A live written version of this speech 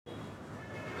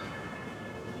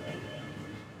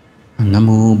Nam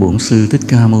mô Bổn Sư Thích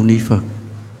Ca Mâu Ni Phật.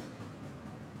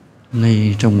 Hôm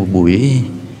nay trong một buổi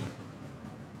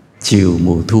chiều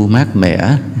mùa thu mát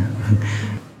mẻ,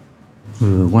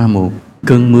 vừa qua một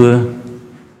cơn mưa,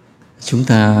 chúng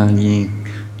ta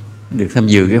được tham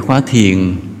dự cái khóa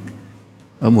thiền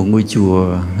ở một ngôi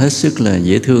chùa hết sức là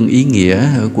dễ thương, ý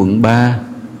nghĩa ở quận 3.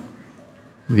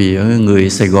 Vì ở người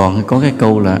Sài Gòn có cái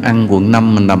câu là ăn quận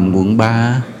 5 mà nằm quận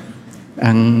 3.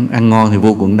 Ăn ngon thì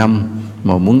vô quận 5,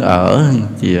 mà muốn ở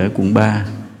thì ở quận 3.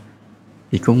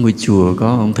 Thì có ngôi chùa, có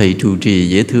ông thầy trụ trì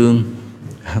dễ thương,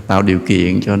 tạo điều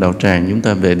kiện cho đạo tràng chúng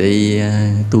ta về đây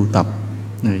tu tập.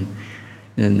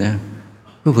 Nên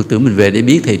có Phật tử mình về để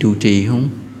biết thầy trụ trì không?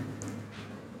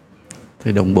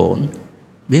 Thầy Đồng Bổn,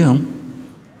 biết không?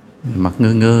 Mặt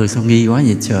ngơ ngơ sao nghi quá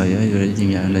vậy trời ơi, rồi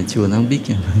là chùa nó không biết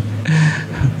kìa.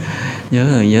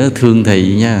 Nhớ thương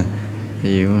thầy nha.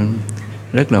 Thì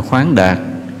rất là khoáng đạt,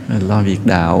 lo việc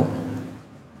đạo.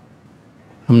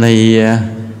 Hôm nay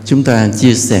chúng ta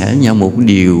chia sẻ nhau một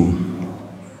điều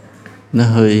nó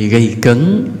hơi gây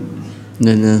cấn,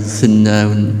 nên xin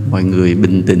mọi người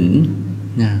bình tĩnh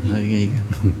nha, hơi gây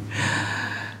cấn.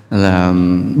 Là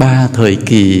 3 thời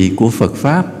kỳ của Phật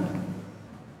Pháp.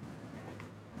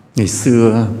 Ngày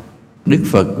xưa Đức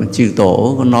Phật Chư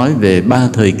Tổ có nói về 3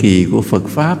 thời kỳ của Phật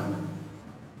Pháp.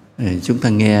 Chúng ta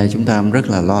nghe chúng ta rất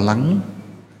là lo lắng.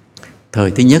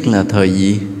 Thời thứ nhất là thời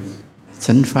gì?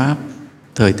 Chánh Pháp.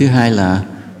 Thời thứ hai là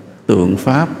Tượng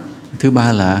Pháp. Thứ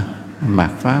ba là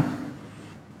Mạt Pháp.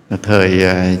 Thời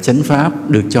Chánh Pháp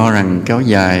được cho rằng kéo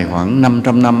dài khoảng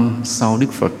 500 năm sau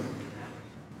Đức Phật.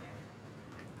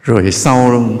 Rồi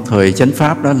sau thời Chánh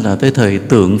Pháp đó là tới thời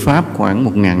Tượng Pháp khoảng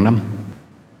 1000 năm.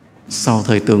 Sau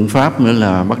thời Tượng Pháp nữa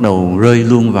là bắt đầu rơi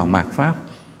luôn vào Mạt Pháp,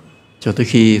 cho tới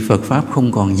khi Phật Pháp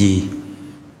không còn gì,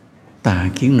 tà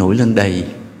kiến nổi lên đầy.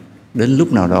 Đến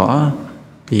lúc nào đó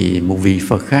thì một vị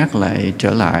Phật khác lại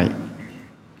trở lại.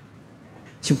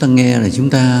 Chúng ta nghe là chúng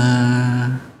ta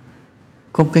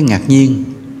có một cái ngạc nhiên.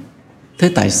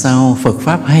 Thế tại sao Phật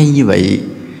Pháp hay như vậy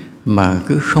mà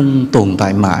cứ không tồn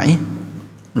tại mãi,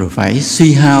 rồi phải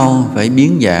suy hao, phải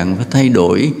biến dạng, phải thay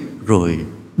đổi, rồi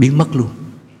biến mất luôn?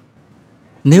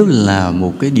 Nếu là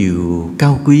một cái điều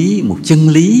cao quý, một chân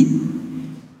lý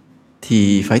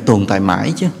thì phải tồn tại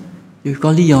mãi chứ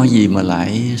có lý do gì mà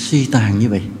lại suy tàn như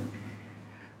vậy?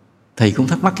 Thầy cũng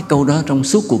thắc mắc cái câu đó trong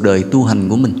suốt cuộc đời tu hành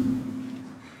của mình.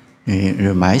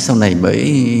 Rồi mãi sau này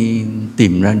mới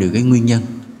tìm ra được cái nguyên nhân,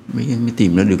 mới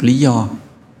tìm ra được lý do.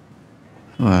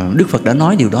 Và Đức Phật đã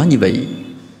nói điều đó như vậy,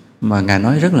 mà Ngài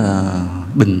nói rất là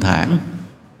bình thản.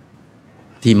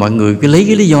 Thì mọi người cứ lấy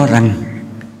cái lý do rằng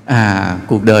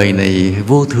cuộc đời này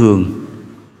vô thường,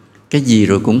 cái gì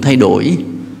rồi cũng thay đổi,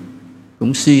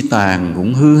 cũng suy tàn,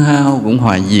 cũng hư hao, cũng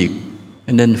hoại diệt.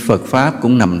 Nên Phật Pháp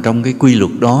cũng nằm trong cái quy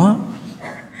luật đó,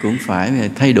 cũng phải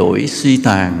thay đổi, suy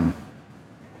tàn,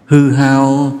 hư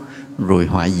hao, rồi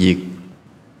hoại diệt.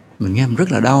 Mình nghe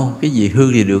rất là đau. Cái gì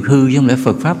hư thì được hư, chứ không lẽ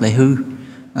Phật Pháp lại hư?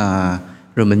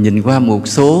 Rồi mình nhìn qua một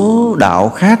số đạo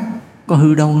khác, có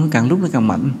hư đâu, nó càng lúc nó càng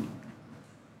mạnh,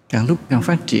 càng lúc càng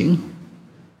phát triển.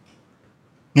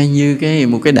 Ngay như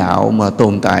một cái đạo mà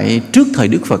tồn tại trước thời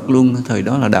Đức Phật luôn, thời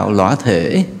đó là đạo lõa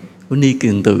thể của Ni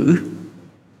Kiền Tử.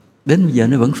 Đến bây giờ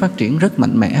nó vẫn phát triển rất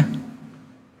mạnh mẽ.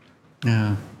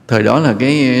 Thời đó là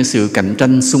cái sự cạnh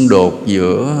tranh xung đột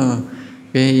giữa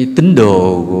cái tín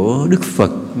đồ của Đức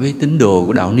Phật với tín đồ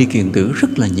của đạo Ni Kiền Tử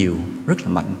rất là nhiều, rất là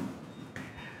mạnh.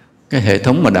 Cái hệ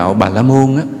thống mà đạo Bà La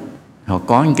Môn á, họ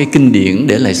có những cái kinh điển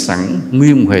để lại sẵn,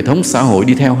 nguyên một hệ thống xã hội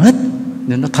đi theo hết,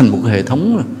 nên nó thành một hệ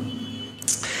thống rồi.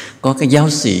 Có cái giáo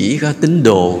sĩ, có tín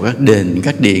đồ, các đền,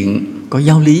 các điện, có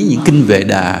giáo lý, những kinh Vệ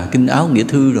Đà, kinh Áo Nghĩa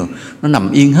Thư rồi, nó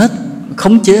nằm yên hết,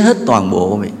 khống chế hết toàn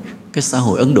bộ vậy. Cái xã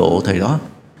hội Ấn Độ thời đó,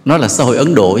 nói là xã hội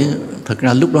Ấn Độ, thật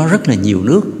ra lúc đó rất là nhiều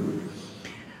nước.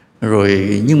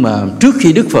 Rồi nhưng mà trước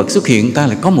khi Đức Phật xuất hiện, ta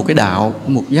lại có một cái đạo,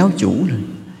 một giáo chủ này,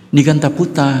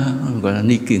 Nigantaputta, gọi là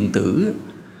Ni Kiền Tử.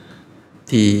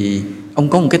 Thì ông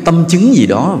có một cái tâm chứng gì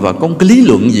đó và có một cái lý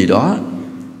luận gì đó,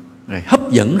 rồi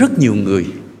hấp dẫn rất nhiều người.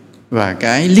 Và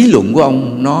cái lý luận của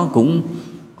ông nó cũng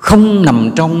không nằm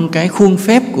trong cái khuôn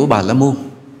phép của Bà La Môn,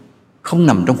 không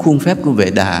nằm trong khuôn phép của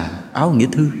Vệ Đà, Áo Nghĩa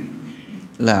Thư.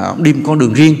 Là ông đi một con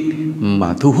đường riêng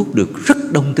mà thu hút được rất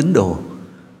đông tín đồ.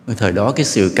 Thời đó cái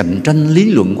sự cạnh tranh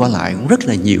lý luận qua lại cũng rất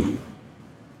là nhiều.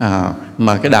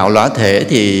 Mà cái đạo lõa thể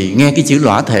thì nghe cái chữ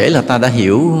lõa thể là ta đã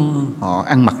hiểu họ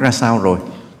ăn mặc ra sao rồi.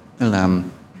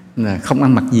 Là không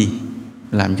ăn mặc gì,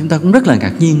 làm chúng ta cũng rất là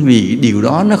ngạc nhiên, vì điều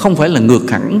đó nó không phải là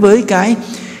ngược hẳn với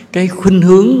cái khuynh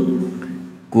hướng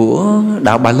của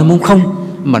đạo Bà La Môn không,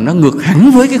 mà nó ngược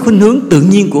hẳn với cái khuynh hướng tự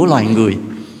nhiên của loài người.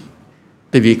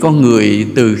 Tại vì con người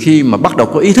từ khi mà bắt đầu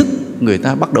có ý thức người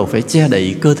ta bắt đầu phải che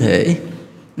đậy cơ thể.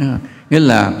 Nghĩa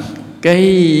là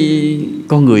cái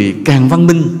con người càng văn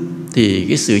minh thì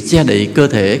cái sự che đậy cơ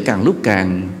thể càng lúc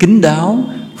càng kín đáo,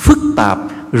 phức tạp,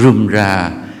 rườm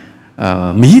rà,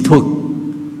 mỹ thuật,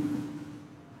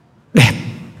 đẹp.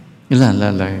 Nghĩa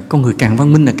là con người càng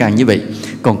văn minh là càng như vậy.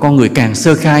 Còn con người càng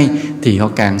sơ khai thì họ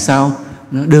càng sao?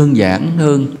 Nó đơn giản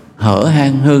hơn, hở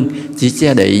hang hơn, chỉ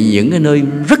che đậy những cái nơi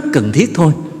rất cần thiết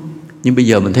thôi. Nhưng bây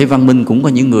giờ mình thấy văn minh cũng có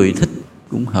những người thích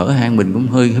cũng hở hang, mình cũng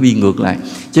hơi bị ngược lại.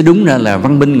 Chứ đúng ra là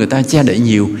văn minh người ta che đậy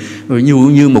nhiều. Rồi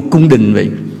như một cung đình vậy,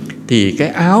 thì cái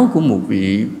áo của một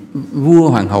vị vua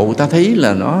hoàng hậu ta thấy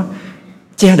là nó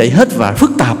che đậy hết và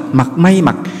phức tạp, mặc may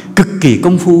mặc cực kỳ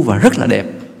công phu và rất là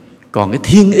đẹp. Còn cái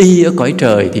thiên y ở cõi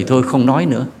trời thì thôi không nói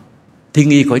nữa. Thiên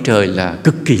y cõi trời là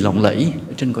cực kỳ lộng lẫy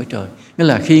ở trên cõi trời. Nghĩa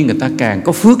là khi người ta càng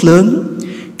có phước lớn,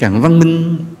 càng văn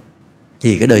minh,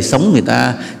 thì cái đời sống người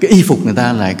ta, cái y phục người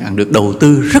ta lại càng được đầu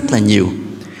tư rất là nhiều.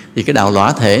 Thì cái đạo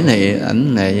lõa thể này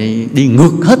ảnh lại đi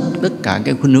ngược hết tất cả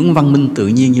cái khuynh hướng văn minh tự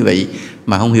nhiên như vậy,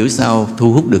 mà không hiểu sao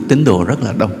thu hút được tín đồ rất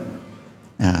là đông.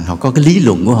 Họ có cái lý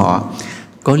luận của họ,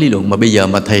 có lý luận mà bây giờ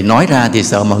mà thầy nói ra thì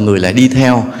sợ mọi người lại đi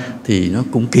theo, thì nó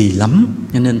cũng kỳ lắm,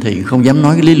 cho nên thầy không dám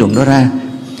nói cái lý luận đó ra.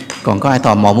 Còn có ai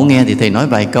tò mò muốn nghe thì thầy nói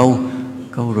vài câu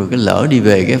rồi cái lỡ đi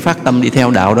về cái phát tâm đi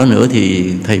theo đạo đó nữa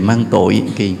thì thầy mang tội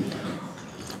kỳ.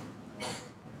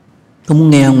 Có muốn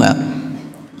nghe không ạ?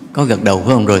 Có gật đầu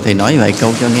phải không? Rồi thầy nói vài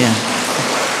câu cho nghe.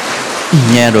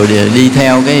 Nghe rồi đi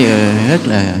theo cái rất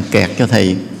là kẹt cho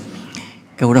thầy.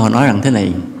 Câu đó họ nói rằng thế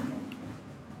này: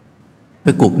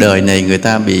 cái cuộc đời này người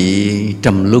ta bị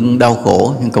trầm luân đau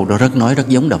khổ. Nhưng câu đó nói rất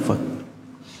giống Đạo Phật.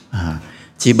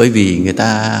 Chỉ bởi vì người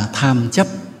ta tham chấp.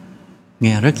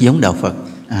 Nghe rất giống Đạo Phật.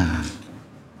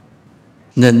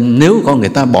 Nên nếu con người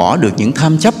ta bỏ được những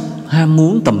tham chấp, ham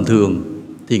muốn tầm thường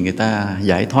thì người ta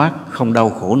giải thoát, không đau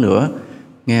khổ nữa.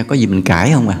 Nghe có gì mình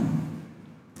cãi không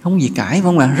Không gì cãi phải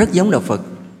không Rất giống Đạo Phật.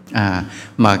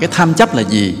 Mà cái tham chấp là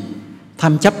gì?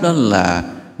 Tham chấp đó là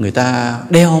người ta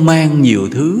đeo mang nhiều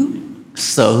thứ,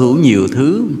 sở hữu nhiều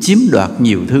thứ, chiếm đoạt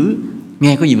nhiều thứ.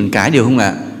 Nghe có gì mình cãi được không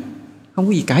Không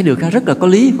có gì cãi được, rất là có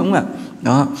lý phải không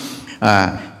Đó.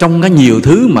 Trong cái nhiều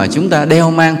thứ mà chúng ta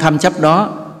đeo mang tham chấp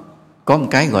đó, có một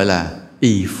cái gọi là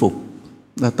y phục.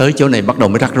 Tới chỗ này bắt đầu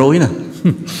mới rắc rối nè.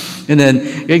 Cho nên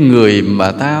cái người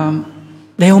mà ta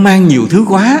đeo mang nhiều thứ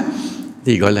quá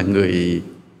thì gọi là người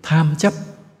tham chấp.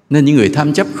 Nên những người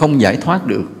tham chấp không giải thoát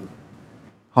được.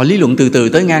 Họ lý luận từ từ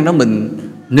tới ngang đó,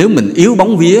 nếu mình yếu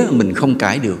bóng vía mình không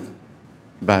cãi được.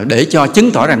 Và để cho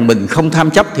chứng tỏ rằng mình không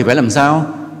tham chấp thì phải làm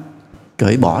sao?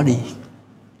 Cởi bỏ đi.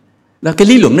 Đó, cái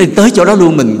lý luận này tới chỗ đó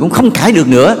luôn mình cũng không cãi được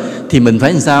nữa, thì mình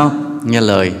phải làm sao? Nghe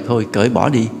lời, thôi cởi bỏ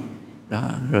đi. Đó,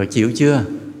 rồi chịu chưa?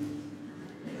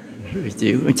 Rồi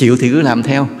chịu thì cứ làm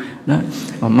theo. Đó.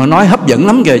 Mà nói hấp dẫn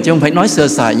lắm kìa, chứ không phải nói sơ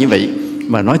sài như vậy,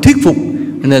 mà nói thuyết phục.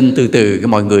 Nên từ từ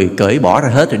mọi người cởi bỏ ra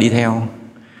hết rồi đi theo.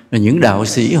 Rồi những đạo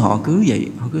sĩ họ cứ vậy,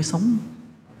 họ cứ sống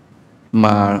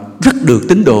mà rất được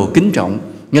tín đồ kính trọng.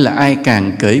 Nghĩa là ai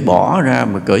càng cởi bỏ ra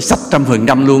mà cởi sạch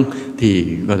 100% luôn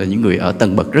thì gọi là những người ở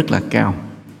tầng bậc rất là cao.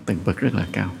 Tầng bậc rất là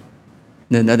cao.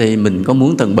 Nên ở đây mình có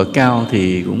muốn tầng bậc cao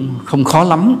thì cũng không khó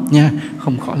lắm nha.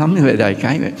 Không khó lắm như vậy, đại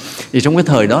khái vậy. Thì trong cái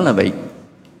thời đó là vậy.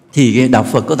 Thì cái đạo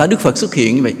Phật có cả Đức Phật xuất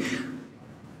hiện như vậy.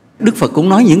 Đức Phật cũng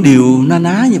nói những điều na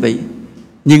ná như vậy.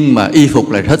 Nhưng mà y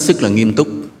phục là hết sức là nghiêm túc.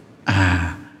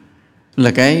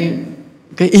 Là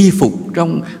cái y phục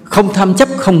trong không tham chấp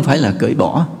không phải là cởi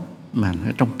bỏ, mà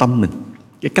ở trong tâm mình,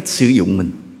 cái cách sử dụng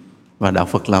mình. Và đạo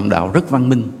Phật làm đạo rất văn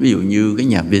minh. Ví dụ như cái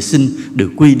nhà vệ sinh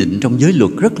được quy định trong giới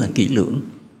luật rất là kỹ lưỡng.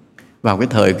 Vào cái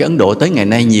thời cái Ấn Độ tới ngày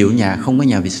nay nhiều nhà không có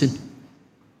nhà vệ sinh.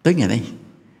 Tới ngày nay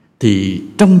thì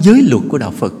trong giới luật của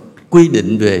đạo Phật quy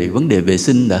định về vấn đề vệ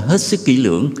sinh đã hết sức kỹ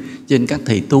lưỡng. Trên các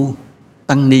thầy tu,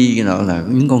 tăng ni đó là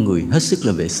những con người hết sức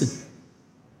là vệ sinh.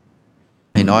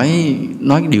 Thầy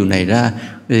nói cái điều này ra,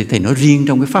 thầy nói riêng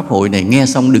trong cái pháp hội này, nghe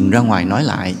xong đừng ra ngoài nói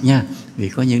lại nha, vì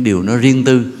có những điều nó riêng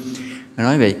tư.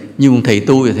 Nói vậy, như một thầy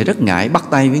tu thì thầy rất ngại bắt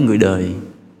tay với người đời.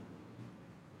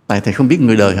 Tại thầy không biết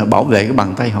người đời họ bảo vệ cái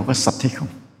bàn tay họ có sạch hay không.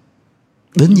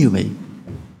 Đến như vậy.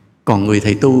 Còn người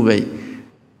thầy tu vậy,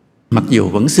 mặc dù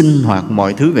vẫn sinh hoạt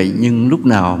mọi thứ vậy, nhưng lúc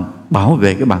nào bảo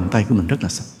vệ cái bàn tay của mình rất là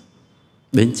sạch.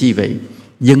 Đến chi vậy?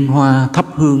 Dâng hoa, thắp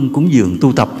hương, cúng dường,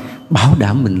 tu tập, bảo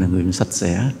đảm mình là người sạch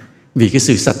sẽ. Vì cái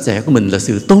sự sạch sẽ của mình là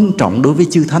sự tôn trọng đối với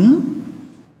chư thánh,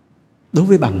 đối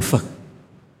với bằng Phật.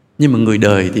 Nhưng mà người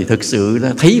đời thì thực sự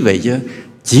đã thấy vậy chứ,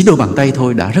 chỉ đôi bàn tay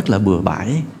thôi đã rất là bừa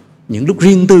bãi. Những lúc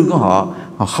riêng tư của họ,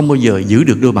 họ không bao giờ giữ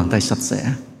được đôi bàn tay sạch sẽ.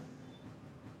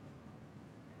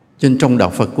 Cho nên trong đạo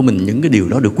Phật của mình những cái điều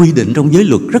đó được quy định trong giới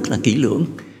luật rất là kỹ lưỡng.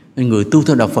 Nên người tu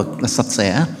theo đạo Phật là sạch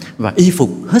sẽ và y phục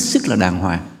hết sức là đàng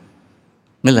hoàng.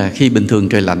 Nghĩa là khi bình thường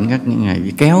trời lạnh các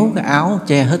ngày kéo cái áo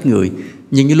che hết người,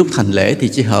 nhưng những lúc thành lễ thì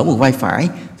chỉ hở một vai phải.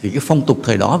 Thì cái phong tục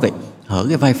thời đó vậy, hở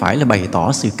cái vai phải là bày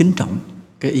tỏ sự kính trọng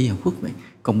cái y hồng phúc vậy.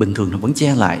 Còn bình thường nó vẫn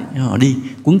che lại, họ đi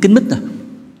quấn kín mít.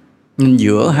 Nên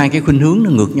giữa hai cái khuynh hướng nó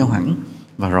ngược nhau hẳn.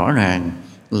 Và rõ ràng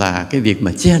là cái việc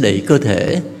mà che đậy cơ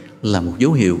thể là một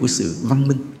dấu hiệu của sự văn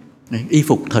minh. Y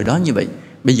phục thời đó như vậy.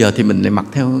 Bây giờ thì mình lại mặc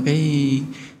theo cái,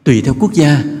 tùy theo quốc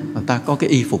gia mà ta có cái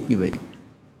y phục như vậy.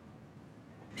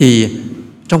 Thì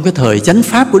trong cái thời chánh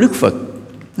pháp của Đức Phật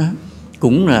đó,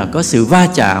 cũng là có sự va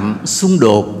chạm, xung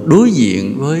đột, đối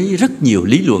diện với rất nhiều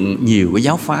lý luận, nhiều cái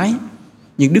giáo phái.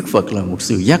 Nhưng Đức Phật là một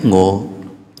sự giác ngộ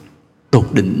tột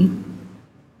đỉnh,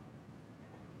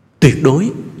 tuyệt đối.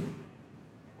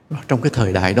 Trong cái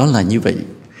thời đại đó là như vậy.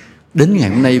 Đến ngày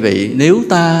hôm nay vậy, nếu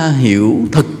ta hiểu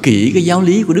thật kỹ cái giáo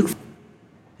lý của Đức Phật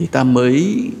thì ta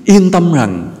mới yên tâm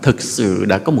rằng thực sự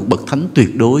đã có một bậc thánh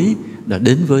tuyệt đối đã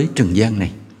đến với trần gian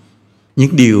này.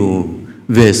 Những điều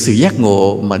về sự giác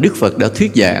ngộ mà Đức Phật đã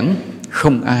thuyết giảng,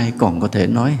 không ai còn có thể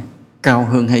nói cao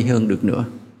hơn hay hơn được nữa.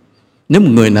 Nếu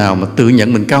một người nào mà tự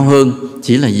nhận mình cao hơn,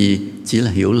 chỉ là gì? Chỉ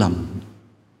là hiểu lầm.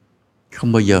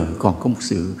 Không bao giờ còn có một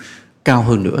sự cao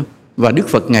hơn nữa. Và Đức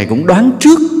Phật Ngài cũng đoán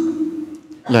trước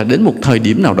là đến một thời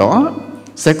điểm nào đó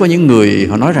sẽ có những người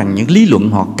họ nói rằng những lý luận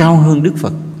họ cao hơn Đức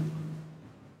Phật.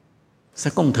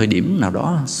 Sẽ có một thời điểm nào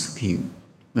đó xuất hiện.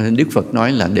 Nên Đức Phật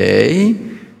nói là để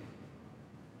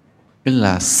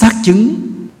là xác chứng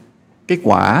cái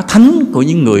quả thánh của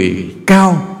những người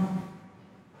cao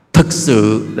thực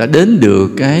sự đã đến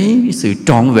được cái sự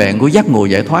trọn vẹn của giác ngộ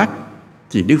giải thoát,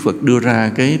 thì Đức Phật đưa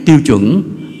ra cái tiêu chuẩn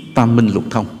tam minh lục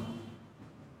thông.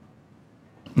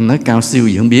 Nói cao siêu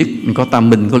gì không biết, có tam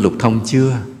minh có lục thông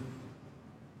chưa?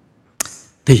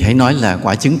 Thì hãy nói là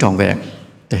quả chứng trọn vẹn,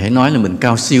 thì hãy nói là mình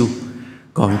cao siêu.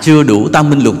 Còn chưa đủ tam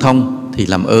minh lục thông thì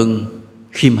làm ơn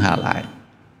khiêm hạ lại.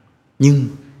 Nhưng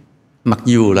mặc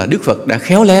dù là Đức Phật đã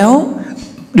khéo léo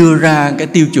đưa ra cái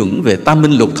tiêu chuẩn về tam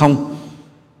minh lục thông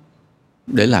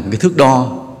để làm cái thước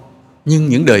đo, nhưng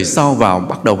những đời sau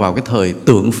bắt đầu vào cái thời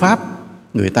tượng Pháp,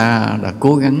 người ta đã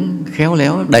cố gắng khéo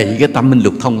léo đẩy cái tam minh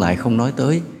lục thông lại, không nói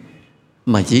tới,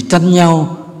 mà chỉ tranh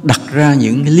nhau đặt ra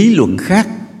những lý luận khác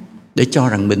để cho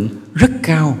rằng mình rất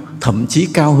cao, thậm chí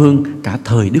cao hơn cả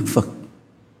thời Đức Phật.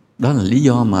 Đó là lý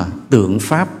do mà tượng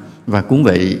Pháp. Và cũng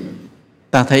vậy,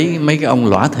 ta thấy mấy cái ông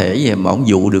lõa thể vậy mà ông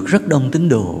dụ được rất đông tín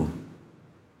đồ.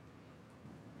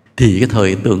 Thì cái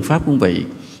thời tượng Pháp cũng vậy,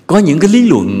 có những cái lý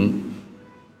luận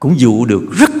cũng dụ được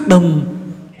rất đông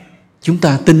chúng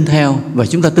ta tin theo, và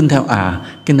chúng ta tin theo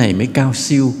cái này mới cao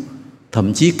siêu,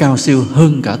 thậm chí cao siêu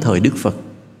hơn cả thời Đức Phật.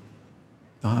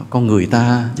 Đó, con người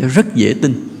ta rất dễ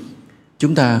tin.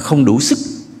 Chúng ta không đủ sức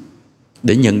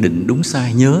để nhận định đúng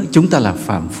sai. Nhớ, chúng ta là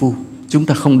phàm phu, chúng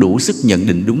ta không đủ sức nhận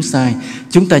định đúng sai.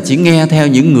 Chúng ta chỉ nghe theo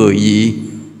những người gì?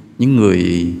 Những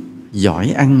người giỏi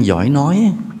ăn, giỏi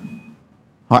nói.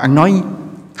 Họ ăn nói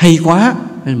hay quá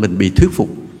nên mình bị thuyết phục,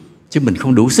 chứ mình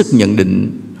không đủ sức nhận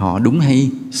định họ đúng hay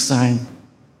sai.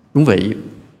 Đúng vậy.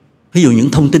 Ví dụ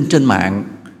những thông tin trên mạng,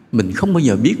 mình không bao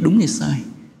giờ biết đúng hay sai,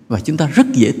 và chúng ta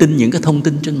rất dễ tin những cái thông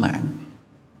tin trên mạng.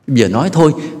 Bây giờ nói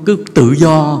thôi, cứ tự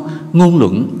do ngôn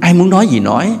luận, ai muốn nói gì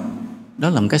nói. Đó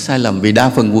là một cái sai lầm, vì đa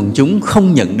phần quần chúng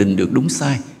không nhận định được đúng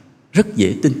sai, rất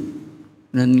dễ tin.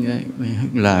 Nên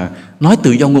là nói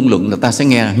tự do ngôn luận là ta sẽ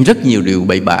nghe rất nhiều điều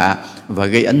bậy bạ và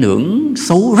gây ảnh hưởng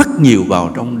xấu rất nhiều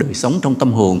vào trong đời sống, trong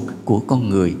tâm hồn của con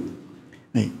người.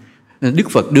 Nên Đức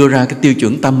Phật đưa ra cái tiêu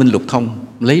chuẩn tam minh lục thông,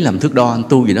 lấy làm thước đo. Anh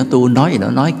tu gì đó tu, nói gì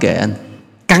đó nói, kệ anh.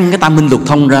 Căng cái tam minh lục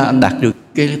thông ra, anh đạt được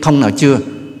cái thông nào chưa?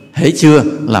 Hễ chưa,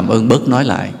 làm ơn bớt nói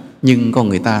lại. Nhưng con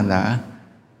người ta đã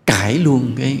cãi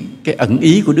luôn cái ẩn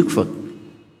ý của Đức Phật.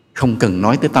 Không cần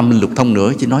nói tới tam minh lục thông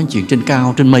nữa, chỉ nói chuyện trên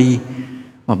cao, trên mây.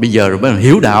 Mà bây giờ rồi bắt đầu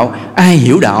hiểu đạo. Ai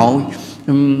hiểu đạo,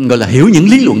 gọi là hiểu những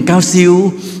lý luận cao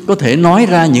siêu, có thể nói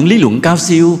ra những lý luận cao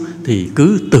siêu, thì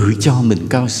cứ tự cho mình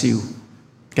cao siêu.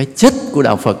 Cái chết của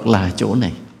đạo Phật là chỗ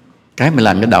này. Cái mà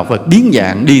làm cho đạo Phật biến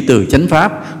dạng, đi từ chánh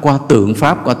pháp qua tượng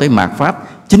pháp qua tới mạt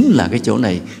pháp, chính là cái chỗ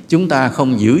này. Chúng ta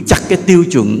không giữ chặt cái tiêu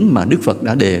chuẩn mà Đức Phật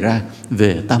đã đề ra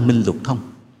về tam minh lục thông.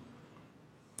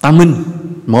 Tam minh,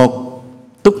 một,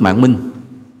 túc mạng minh.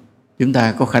 Chúng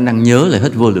ta có khả năng nhớ lại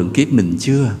hết vô lượng kiếp mình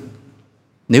chưa?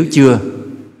 Nếu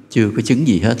chưa có chứng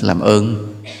gì hết, làm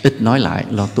ơn ít nói lại,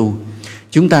 lo tu.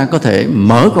 Chúng ta có thể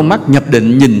mở con mắt nhập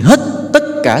định, nhìn hết tất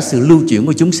cả sự lưu chuyển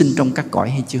của chúng sinh trong các cõi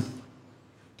hay chưa?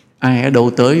 Ai ở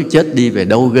đâu tới, chết đi về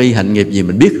đâu, gây hành nghiệp gì,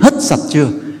 mình biết hết sạch chưa?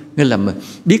 Nghĩa là mình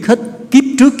biết hết kiếp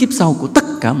trước kiếp sau của tất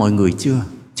cả mọi người chưa?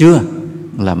 Chưa,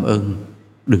 làm ơn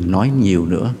đừng nói nhiều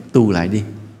nữa, tu lại đi.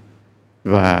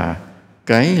 và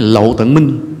cái lậu tận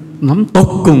minh, nắm tột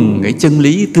cùng cái chân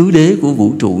lý tứ đế của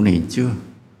vũ trụ này chưa?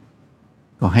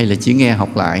 Còn hay là chỉ nghe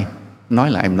học lại,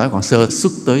 nói lại, nói còn sơ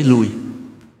xuất tới lui.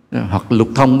 Hoặc lục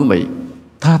thông quý vị,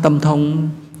 tha tâm thông,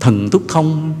 thần túc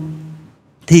thông,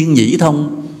 thiên nhĩ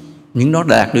thông, những nó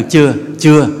đạt được chưa?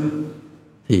 Chưa.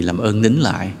 Thì làm ơn nín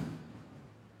lại.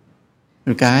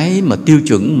 Cái mà tiêu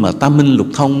chuẩn mà tam minh lục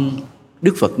thông,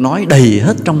 Đức Phật nói đầy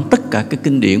hết trong tất cả các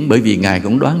kinh điển, bởi vì Ngài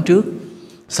cũng đoán trước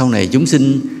sau này chúng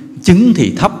sinh chứng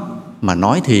thì thấp mà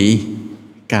nói thì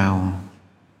cao.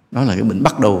 Đó là cái mình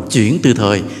bắt đầu chuyển từ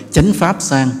thời chánh pháp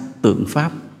sang tượng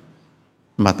pháp.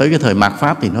 Mà tới cái thời mạt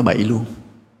pháp thì nó bậy luôn,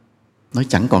 nó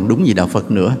chẳng còn đúng gì đạo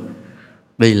Phật nữa.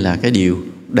 Đây là cái điều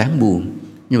đáng buồn.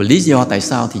 Nhưng mà lý do tại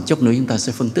sao thì chút nữa chúng ta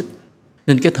sẽ phân tích.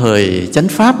 Nên cái thời chánh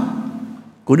pháp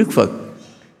của Đức Phật,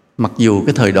 mặc dù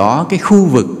cái thời đó cái khu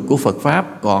vực của Phật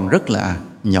Pháp còn rất là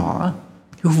nhỏ,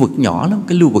 cái khu vực nhỏ lắm,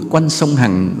 cái lưu vực quanh sông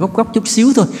Hằng góc góc chút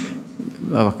xíu thôi,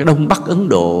 và cái Đông Bắc Ấn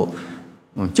Độ,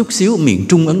 chút xíu miền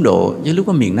Trung Ấn Độ, với lúc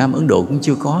đó miền Nam Ấn Độ cũng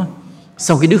chưa có.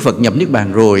 Sau khi Đức Phật nhập Niết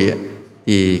Bàn rồi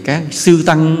thì các sư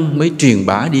tăng mới truyền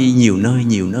bá đi nhiều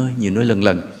nơi lần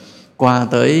lần, qua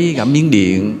tới cả Miến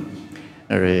Điện,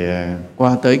 rồi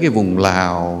qua tới cái vùng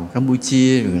Lào,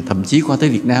 Campuchia, rồi thậm chí qua tới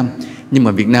Việt Nam. Nhưng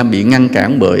mà Việt Nam bị ngăn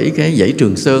cản bởi cái dãy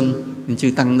Trường Sơn, nên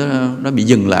chư tăng đó nó bị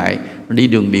dừng lại, nó đi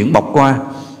đường biển bọc qua.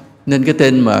 Nên cái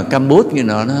tên mà Campuchia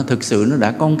nó thực sự nó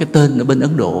đã có cái tên ở bên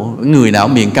Ấn Độ. Người nào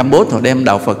miền Campuchia họ đem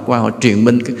đạo Phật qua, họ truyền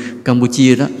bên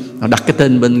Campuchia đó, họ đặt cái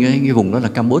tên bên cái vùng đó là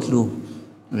Campuchia luôn.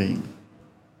 Vậy,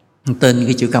 tên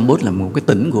cái chữ Campuchia là một cái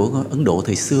tỉnh của Ấn Độ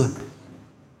thời xưa.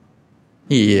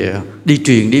 Thì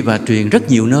đi và truyền rất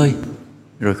nhiều nơi,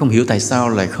 rồi không hiểu tại sao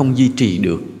lại không duy trì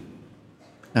được.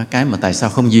 Đó, cái mà tại sao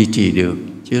không duy trì được,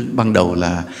 chứ ban đầu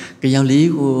là cái giáo lý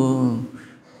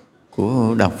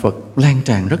của đạo Phật lan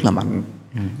tràn rất là mạnh.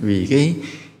 Vì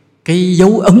cái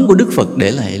dấu ấn của Đức Phật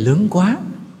để lại lớn quá,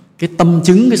 cái tâm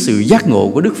chứng, cái sự giác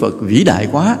ngộ của Đức Phật vĩ đại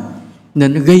quá,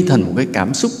 nên nó gây thành một cái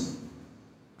cảm xúc,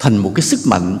 thành một cái sức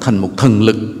mạnh, thành một thần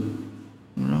lực.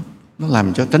 Nó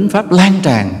làm cho chánh pháp lan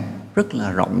tràn rất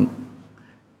là rộng.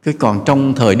 Cái còn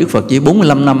trong thời Đức Phật chỉ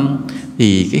 45 năm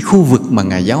thì cái khu vực mà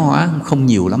Ngài giáo hóa không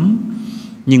nhiều lắm.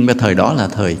 Nhưng mà thời đó là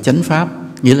thời chánh pháp,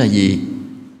 nghĩa là gì?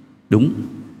 Đúng,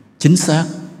 chính xác,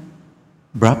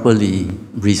 properly,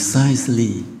 precisely,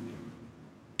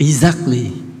 exactly,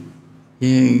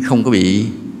 không có bị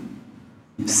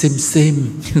same,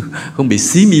 không bị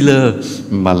similar,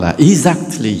 mà là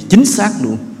exactly, chính xác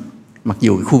luôn. Mặc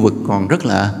dù khu vực còn rất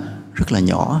là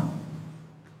nhỏ.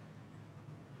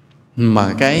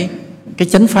 Mà cái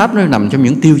chánh pháp nó nằm trong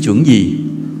những tiêu chuẩn gì?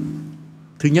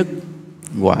 Thứ nhất,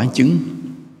 quả chứng.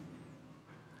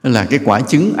 Đó là cái quả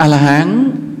chứng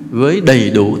A-la-hán với đầy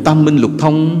đủ tam minh lục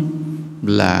thông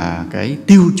là cái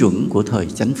tiêu chuẩn của thời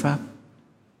chánh pháp.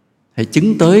 Hãy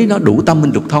chứng tới nó đủ tam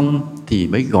minh lục thông thì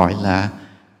mới gọi là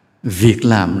việc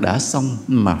làm đã xong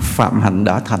mà phạm hạnh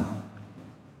đã thành.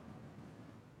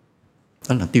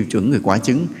 Đó là tiêu chuẩn người quả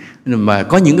chứng. Mà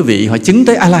có những cái vị họ chứng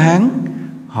tới A-la-hán,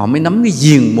 họ mới nắm cái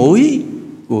diền mối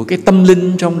của cái tâm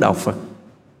linh trong đạo Phật.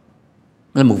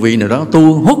 Là một vị nào đó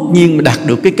tu hốt nhiên mà đạt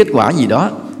được cái kết quả gì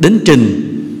đó, đến trình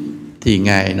thì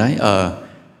Ngài nói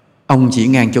ông chỉ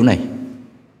ngang chỗ này,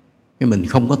 cái mình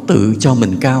không có tự cho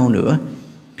mình cao nữa.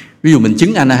 Ví dụ mình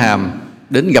chứng A-na-hàm,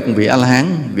 đến gặp một vị A-la-hán,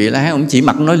 vị A-la-hán ông chỉ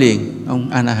mặt nói liền ông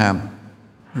A-na-hàm,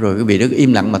 rồi cái vị đó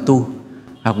im lặng mà tu.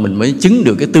 Hoặc mình mới chứng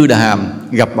được cái Tư-đà-hàm,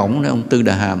 gặp ổng nói ông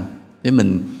Tư-đà-hàm, để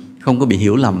mình không có bị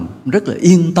hiểu lầm, rất là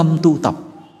yên tâm tu tập.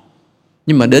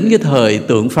 Nhưng mà đến cái thời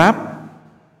tượng pháp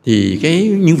thì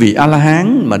những vị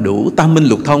A-la-hán mà đủ tam minh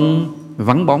lục thông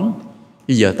vắng bóng.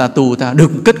 Bây giờ ta tu, ta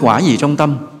được kết quả gì trong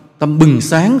tâm? Tâm bừng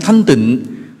sáng, thanh tịnh,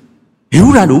 hiểu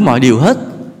ra đủ mọi điều hết.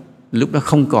 Lúc đó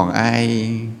không còn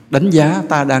ai đánh giá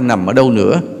ta đang nằm ở đâu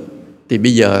nữa. Thì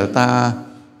bây giờ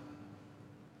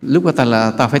lúc đó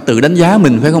ta phải tự đánh giá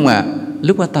mình, phải không ạ?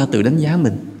 Lúc đó ta tự đánh giá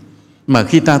mình. Mà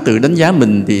khi ta tự đánh giá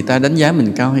mình thì ta đánh giá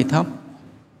mình cao hay thấp?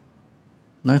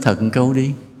 Nói thật một câu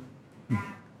đi.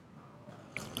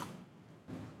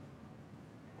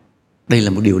 Đây là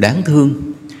một điều đáng thương.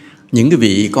 Những cái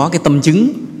vị có cái tâm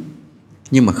chứng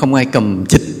nhưng mà không ai cầm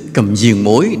chịch, cầm diền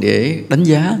mối để đánh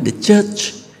giá, để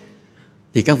judge,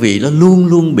 thì các vị đó luôn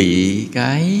luôn bị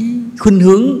cái khuynh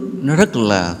hướng nó rất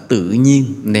là tự nhiên,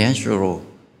 natural,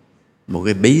 một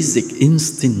cái basic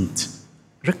instinct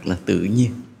rất là tự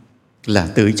nhiên, là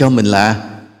tự cho mình là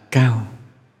cao.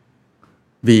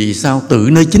 Vì sao? Tự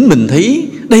nơi chính mình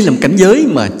thấy đây là một cảnh giới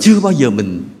mà chưa bao giờ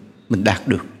mình đạt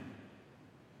được.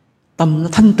 Tâm nó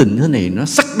thanh tịnh như thế này, nó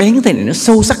sắc bén như thế này, nó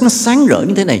sâu sắc, nó sáng rỡ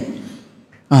như thế này.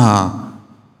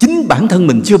 Chính bản thân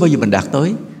mình chưa bao giờ mình đạt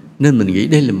tới. Nên mình nghĩ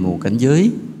đây là một cảnh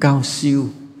giới cao siêu.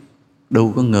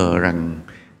 Đâu có ngờ rằng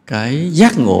cái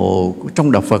giác ngộ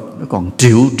trong đạo Phật nó còn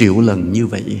triệu triệu lần như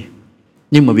vậy.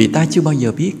 Nhưng mà vì ta chưa bao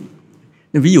giờ biết.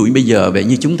 Nên ví dụ như bây giờ vậy,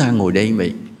 như chúng ta ngồi đây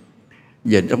vậy,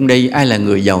 giờ trong đây ai là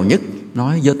người giàu nhất?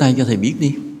 Nói giơ tay cho thầy biết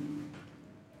đi.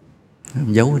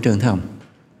 Không giấu hết trơn thấy không?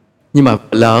 Nhưng mà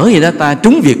lỡ vậy đó, ta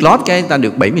trúng việc lót cái ta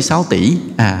được 76 tỷ.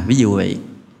 Ví dụ vậy.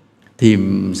 Thì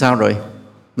sao rồi?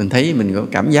 Mình thấy mình có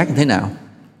cảm giác như thế nào?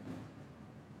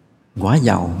 Quá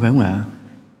giàu, phải không ạ?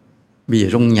 Bây giờ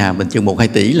trong nhà mình chừng 1-2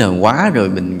 tỷ là quá rồi,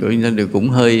 mình cũng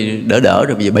hơi đỡ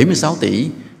rồi. Bây giờ 76 tỷ,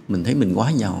 mình thấy mình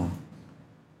quá giàu.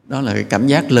 Đó là cái cảm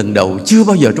giác lần đầu, chưa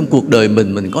bao giờ trong cuộc đời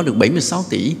mình có được 76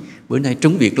 tỷ. Bữa nay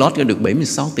trúng việc lót có được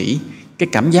 76 tỷ. Cái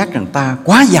cảm giác rằng ta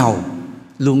quá giàu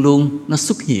luôn luôn nó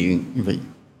xuất hiện như vậy.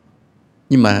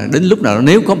 Nhưng mà đến lúc nào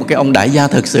nếu có một cái ông đại gia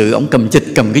thật sự, ông cầm chịch,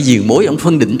 cầm cái diều mối, ông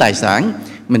phân định tài sản,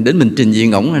 mình đến mình trình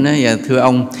diện ổng, nói thưa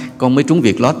ông, con mới trúng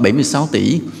việc lót 76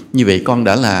 tỷ, như vậy con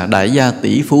đã là đại gia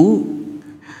tỷ phú.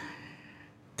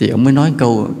 Thì ông mới nói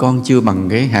câu, con chưa bằng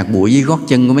cái hạt bụi dưới gót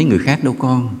chân của mấy người khác đâu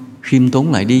con, khiêm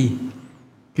tốn lại đi.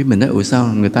 Cái mình nói, ủa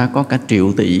sao người ta có cả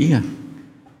triệu tỷ à?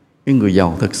 Cái người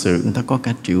giàu thật sự người ta có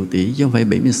cả triệu tỷ chứ không phải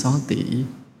 76 tỷ.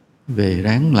 Về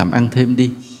ráng làm ăn thêm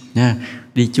đi nha,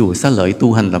 đi chùa Xá Lợi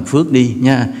tu hành làm phước đi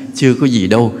nha, chưa có gì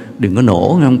đâu, đừng có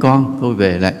nổ nghe không con, thôi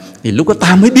về lại. Thì lúc đó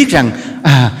ta mới biết rằng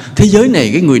thế giới này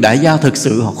cái người đại gia thật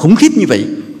sự họ khủng khiếp như vậy,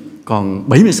 còn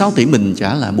 76 tỷ mình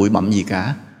chả là bụi bặm gì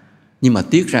cả. Nhưng mà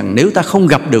tiếc rằng nếu ta không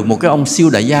gặp được một cái ông siêu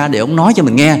đại gia để ông nói cho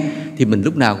mình nghe, thì mình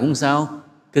lúc nào cũng sao?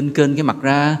 Kênh cái mặt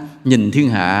ra, nhìn thiên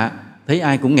hạ, thấy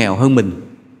ai cũng nghèo hơn mình.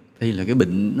 Đây là cái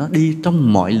bệnh nó đi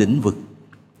trong mọi lĩnh vực.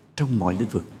 Trong mọi lĩnh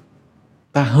vực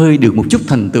ta hơi được một chút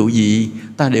thành tựu gì,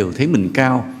 ta đều thấy mình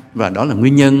cao. Và đó là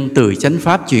nguyên nhân từ chánh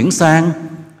pháp chuyển sang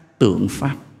tượng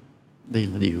pháp. Đây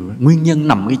là điều nguyên nhân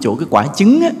nằm ở chỗ cái quả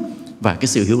chứng á, và cái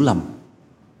sự hiểu lầm.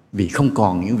 Vì không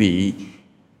còn những vị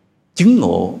chứng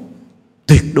ngộ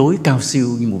tuyệt đối cao siêu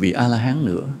như một vị A-la-hán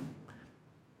nữa.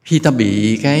 Khi ta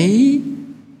bị cái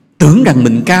tưởng rằng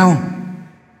mình cao,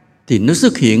 thì nó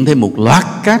xuất hiện thêm một loạt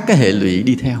các cái hệ lụy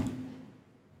đi theo,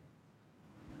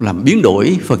 làm biến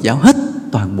đổi Phật giáo hết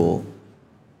toàn bộ.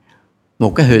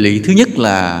 Một cái hệ lụy thứ nhất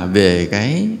là về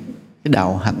cái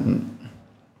đạo hạnh.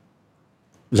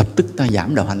 Lập tức ta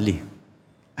giảm đạo hạnh liền.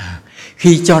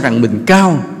 Khi cho rằng mình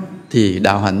cao thì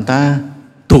đạo hạnh ta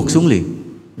tuột xuống liền.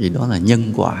 Vì đó là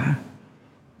nhân quả.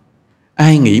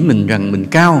 Ai nghĩ mình rằng mình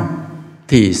cao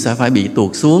thì sẽ phải bị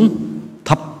tuột xuống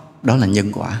thấp. Đó là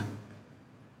nhân quả.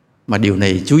 Mà điều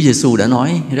này Chúa Giêsu đã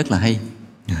nói rất là hay.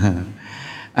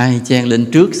 Ai chen lên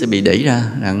trước sẽ bị đẩy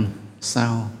ra đằng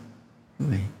sau.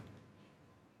 Vậy.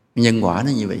 Nhân quả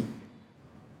nó như vậy.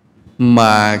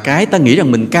 Mà cái ta nghĩ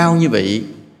rằng mình cao như vậy,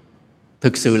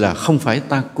 thực sự là không phải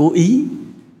ta cố ý,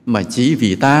 mà chỉ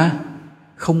vì ta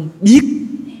không biết.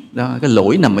 Đó, cái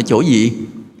lỗi nằm ở chỗ gì?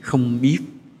 Không biết.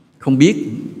 Không biết.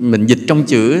 Mình dịch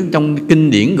trong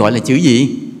kinh điển gọi là chữ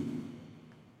gì?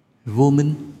 Vô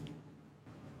minh.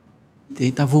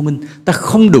 Thì ta vô minh, ta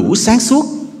không đủ sáng suốt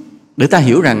để ta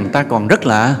hiểu rằng ta còn rất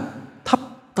là thấp,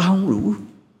 ta không đủ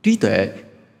trí tuệ,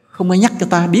 không ai nhắc cho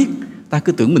ta biết. Ta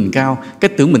cứ tưởng mình cao.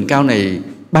 Cái tưởng mình cao này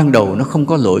ban đầu nó không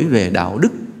có lỗi về đạo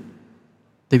đức,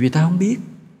 tại vì ta không biết.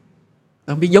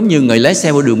 Ta không biết. Giống như người lái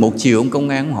xe qua đường một chiều, ông công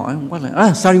an ông hỏi, ông quát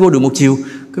là sao đi qua đường một chiều?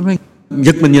 Cái nói,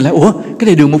 giật mình nhìn lại, ủa cái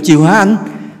này đường một chiều hả anh?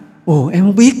 Ồ em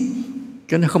không biết.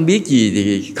 Cái nó không biết gì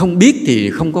thì không biết, thì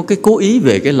không có cái cố ý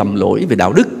về cái lầm lỗi về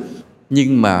đạo đức.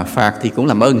 Nhưng mà phạt thì cũng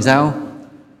làm ơn sao?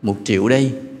 1 triệu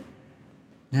đây.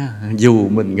 Dù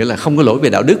mình nghĩa là không có lỗi về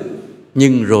đạo đức,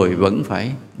 nhưng rồi vẫn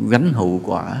phải gánh hậu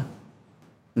quả.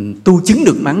 Tu chứng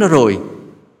được mắng đó rồi,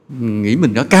 nghĩ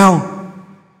mình nó cao,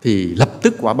 thì lập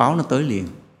tức quả báo nó tới liền.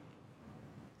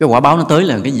 Cái quả báo nó tới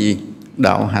là cái gì?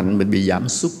 Đạo hạnh mình bị giảm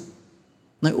sút.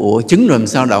 Nói ủa chứng rồi làm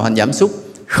sao đạo hạnh giảm sút?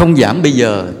 Không giảm bây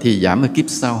giờ thì giảm ở kiếp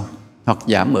sau, hoặc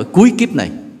giảm ở cuối kiếp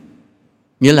này.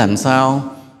 Nghĩa là làm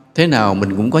sao? Thế nào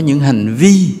mình cũng có những hành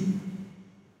vi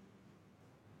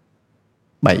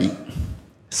bậy,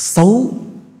 xấu,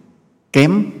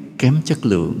 kém chất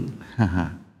lượng.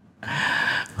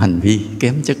 Hành vi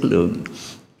kém chất lượng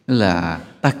là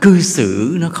ta cư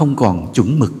xử nó không còn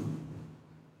chuẩn mực.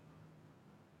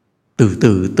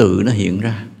 Tự nó hiện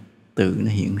ra. Tự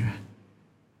nó hiện ra.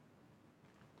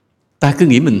 Ta cứ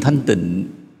nghĩ mình thanh tịnh,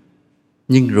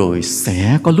 nhưng rồi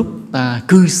sẽ có lúc ta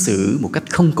cư xử một cách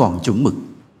không còn chuẩn mực,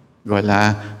 gọi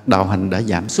là đạo hành đã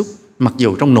giảm sút. Mặc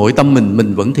dù trong nội tâm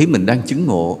mình vẫn thấy mình đang chứng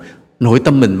ngộ, nội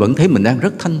tâm mình vẫn thấy mình đang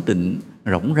rất thanh tịnh,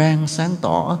 rộng rang, sáng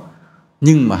tỏ,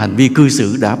 nhưng mà hành vi cư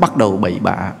xử đã bắt đầu bậy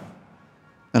bạ.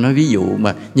 Ta nói ví dụ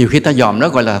mà nhiều khi ta dòm nó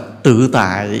gọi là tự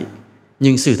tại,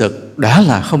 Nhưng sự thật đã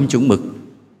là không chuẩn mực.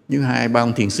 Như hai ba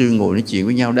ông thiền sư ngồi nói chuyện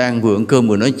với nhau, đang vừa ăn cơm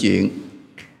vừa nói chuyện.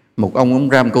 Một ông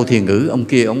ra một câu thiền ngữ, ông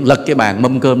kia ông lật cái bàn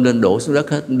mâm cơm lên đổ xuống đất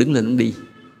hết, đứng lên ông đi.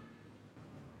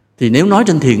 Thì nếu nói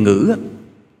trên thiền ngữ,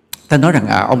 ta nói rằng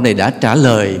ông này đã trả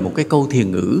lời một cái câu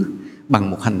thiền ngữ bằng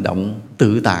một hành động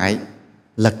tự tại,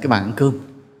 lật cái bàn ăn cơm,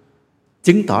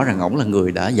 chứng tỏ rằng ông là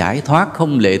người đã giải thoát,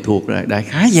 không lệ thuộc rồi. Đại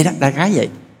khái vậy đó, đại khái vậy.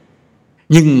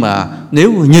 Nhưng mà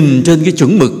nếu nhìn trên cái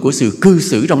chuẩn mực của sự cư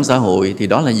xử trong xã hội thì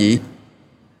đó là gì?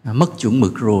 Mất chuẩn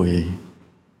mực rồi.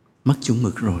 Mất chuẩn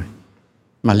mực rồi.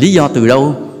 Mà lý do từ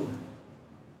đâu?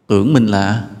 Tưởng mình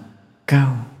là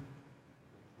cao,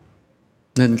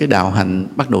 nên cái đạo hạnh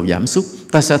bắt đầu giảm sút.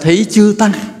 Ta sẽ thấy chư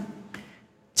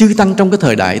tăng trong cái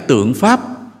thời đại tượng Pháp,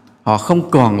 họ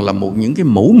không còn là những cái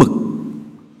mẫu mực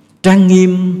trang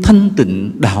nghiêm, thanh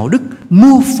tịnh, đạo đức,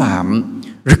 mưu phạm,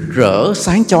 rực rỡ,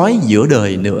 sáng chói giữa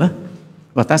đời nữa.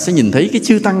 Và ta sẽ nhìn thấy cái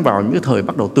chư tăng vào những cái thời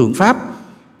bắt đầu tượng Pháp.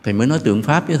 Thầy mới nói tượng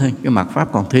Pháp chứ thôi, cái mặt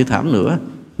Pháp còn thê thảm nữa.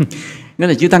 Nghĩa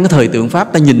là chư tăng cái thời tượng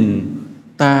Pháp, ta nhìn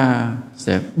ta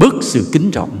sẽ bớt sự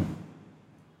kính trọng.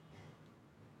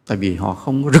 Tại vì họ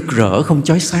không rực rỡ, không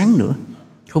chói sáng nữa,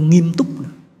 không nghiêm túc nữa,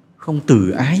 không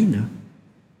từ ái nữa.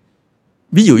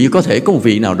 Ví dụ như có thể có một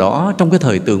vị nào đó trong cái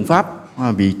thời tượng Pháp,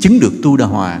 vị chứng được Tu Đà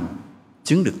Hoàng,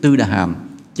 chứng được Tư Đà Hàm,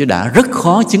 chứ đã rất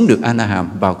khó chứng được A Na Hàm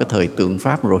vào cái thời tượng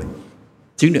Pháp rồi.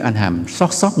 Chứng được A Na Hàm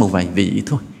sót một vài vị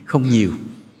thôi, không nhiều.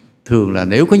 Thường là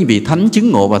nếu có những vị thánh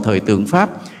chứng ngộ vào thời tượng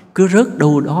Pháp, cứ rớt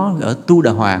đâu đó ở Tu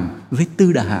Đà Hoàng với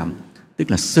Tư Đà Hàm,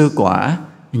 tức là sơ quả,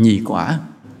 nhị quả.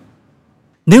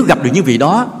 Nếu gặp được những vị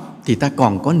đó thì ta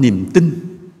còn có niềm tin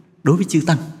đối với chư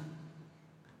tăng,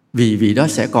 vì vị đó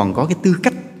sẽ còn có cái tư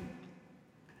cách,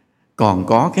 còn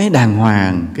có cái đàng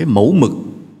hoàng, cái mẫu mực,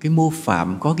 cái mô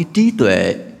phạm, có cái trí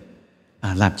tuệ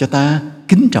làm cho ta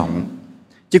kính trọng.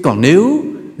 Chứ còn nếu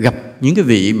gặp những cái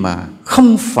vị mà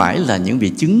không phải là những vị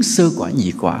chứng sơ quả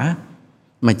nhị quả,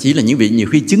 mà chỉ là những vị nhiều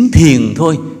khi chứng thiền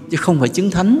thôi chứ không phải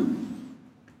chứng thánh,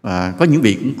 và có những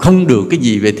vị cũng không được cái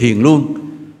gì về thiền luôn,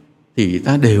 thì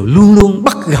ta đều luôn luôn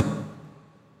bắt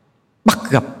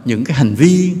gặp những cái hành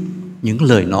vi, những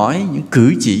lời nói, những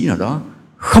cử chỉ nào đó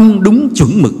không đúng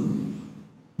chuẩn mực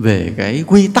về cái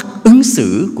quy tắc ứng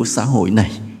xử của xã hội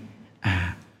này.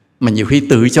 Mà nhiều khi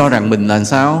tự cho rằng mình là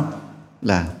sao?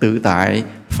 Là tự tại,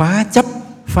 phá chấp,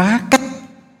 phá cách.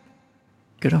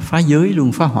 Cái đó phá giới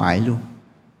luôn, phá hoại luôn.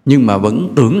 Nhưng mà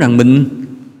vẫn tưởng rằng mình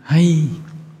hay,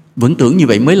 vẫn tưởng như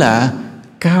vậy mới là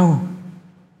cao.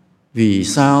 Vì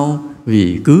sao?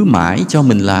 Vì cứ mãi cho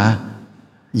mình là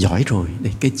giỏi rồi.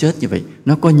 Đây, cái chết như vậy,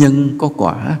 nó có nhân, có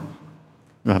quả.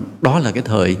 Và đó là cái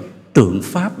thời tượng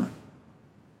Pháp.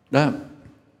 Đó,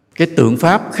 cái tượng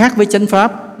Pháp khác với chánh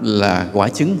Pháp là quả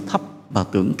chứng thấp và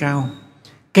tưởng cao,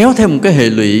 kéo theo một cái hệ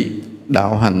lụy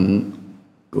đạo hạnh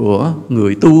của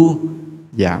người tu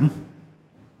giảm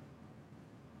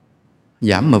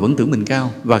mà vẫn tưởng mình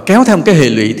cao. Và kéo theo một cái hệ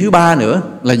lụy thứ ba nữa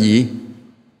là gì?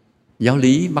 Giáo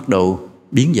lý bắt đầu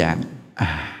biến dạng.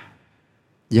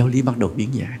 Giáo lý bắt đầu biến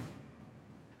dạng.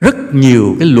 Rất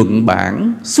nhiều cái luận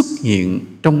bản xuất hiện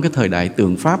trong cái thời đại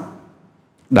tượng Pháp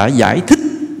đã giải thích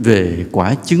về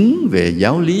quả chứng, về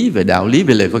giáo lý, về đạo lý,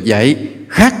 về lời Phật dạy,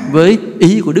 khác với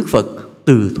ý của Đức Phật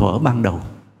từ thuở ban đầu.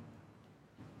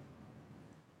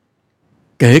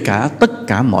 Kể cả tất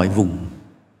cả mọi vùng,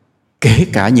 kể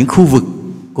cả những khu vực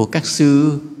của các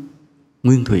sư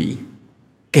Nguyên Thủy,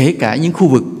 kể cả những khu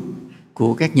vực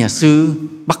của các nhà sư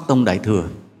Bắc Tông Đại Thừa,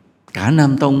 cả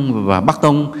Nam Tông và Bắc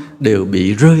Tông đều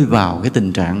bị rơi vào cái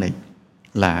tình trạng này,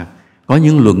 là có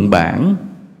những luận bản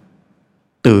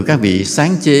từ các vị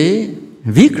sáng chế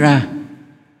viết ra,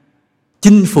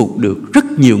 chinh phục được rất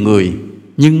nhiều người,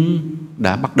 nhưng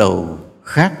đã bắt đầu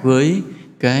khác với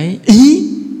cái ý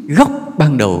gốc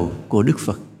ban đầu của Đức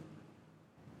Phật.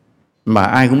 Mà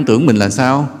ai cũng tưởng mình là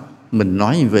sao? Mình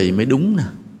nói như vậy mới đúng nè,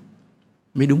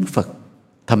 mới đúng Phật.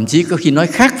 Thậm chí có khi nói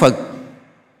khác Phật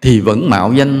thì vẫn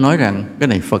mạo danh nói rằng cái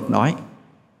này Phật nói.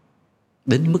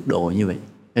 Đến mức độ như vậy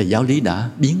thì giáo lý đã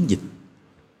biến dịch.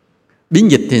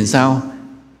 Biến dịch thì sao?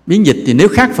 Biến dịch thì nếu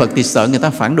khác Phật thì sợ người ta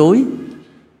phản đối,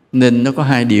 nên nó có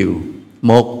hai điều.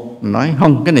 Một, nói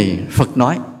không, cái này Phật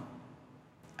nói.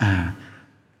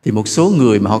 Thì một số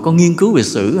người mà họ có nghiên cứu về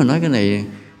sử và nói cái này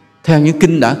theo những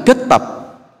kinh đã kết tập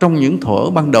trong những thuở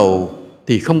ban đầu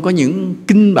thì không có những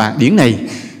kinh bản điển này,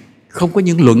 không có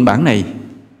những luận bản này.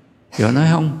 Thì họ nói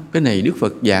không, cái này Đức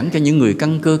Phật giảng cho những người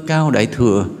căn cơ cao đại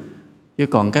thừa, chứ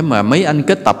còn cái mà mấy anh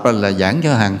kết tập là giảng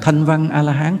cho hàng thanh văn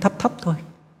A-la-hán thấp thôi.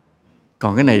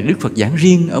 Còn cái này Đức Phật giảng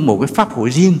riêng ở một cái pháp hội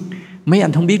riêng, mấy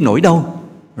anh không biết nổi đâu.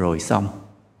 Rồi xong,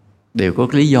 đều có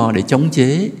cái lý do để chống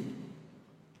chế,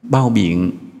 bao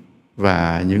biện,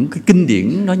 Và những cái kinh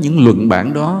điển đó, những luận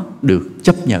bản đó được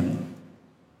chấp nhận.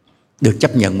 Được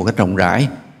chấp nhận một cách rộng rãi.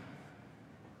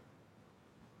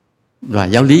 Và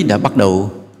giáo lý đã bắt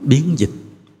đầu biến dịch.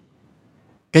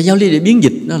 Cái giáo lý để biến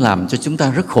dịch nó làm cho chúng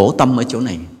ta rất khổ tâm ở chỗ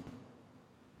này.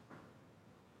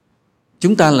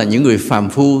 Chúng ta là những người phàm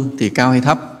phu thì cao hay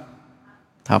thấp?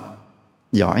 Thấp,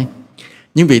 giỏi.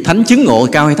 Nhưng vị thánh chứng ngộ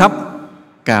cao hay thấp?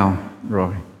 Cao,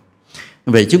 rồi.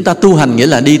 Vậy chúng ta tu hành nghĩa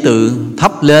là đi từ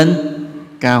thấp lên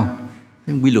cao.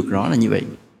 Cái quy luật rõ là như vậy.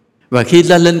 Và khi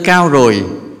ta lên cao rồi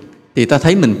thì ta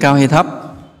thấy mình cao hay thấp?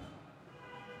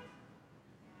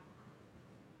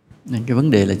 Nên cái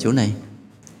vấn đề là chỗ này.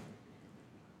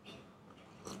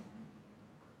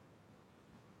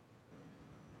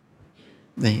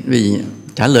 Đây, vì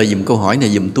trả lời dùm câu hỏi này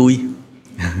dùm tôi.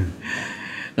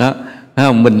 Đó,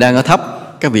 mình đang ở thấp,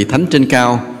 các vị thánh trên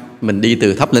cao, mình đi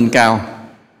từ thấp lên cao.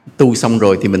 Tu xong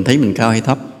rồi thì mình thấy mình cao hay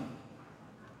thấp?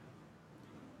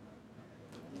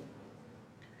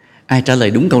 Ai trả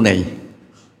lời đúng câu này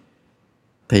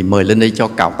thì mời lên đây cho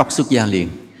cạo tóc xuất gia liền.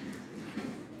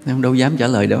 Em đâu dám trả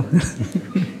lời đâu.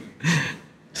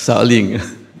 Sợ liền.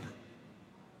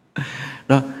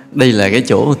 Đó, đây là cái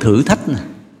chỗ thử thách nè.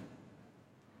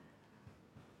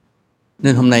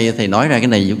 Nên hôm nay thầy nói ra cái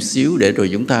này chút xíu để rồi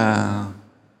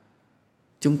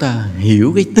chúng ta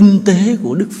hiểu cái tinh tế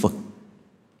của Đức Phật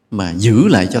mà giữ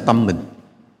lại cho tâm mình.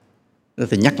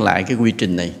 Thầy nhắc lại cái quy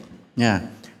trình này nha.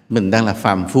 Mình đang là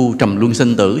phàm phu trầm luân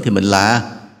sinh tử thì mình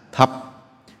là thấp.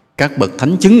 Các bậc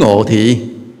thánh chứng ngộ thì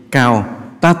cao.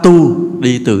 Ta tu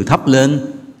đi từ thấp lên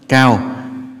cao.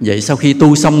 Vậy sau khi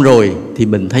tu xong rồi thì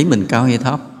mình thấy mình cao hay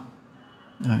thấp?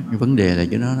 Cái vấn đề là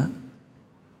cái đó đó.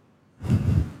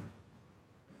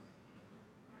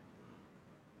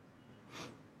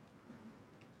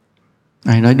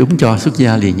 Ai nói đúng cho xuất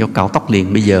gia liền, cho cạo tóc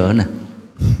liền bây giờ nè.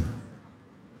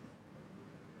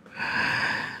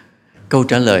 Câu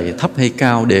trả lời thấp hay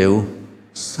cao đều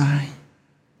sai.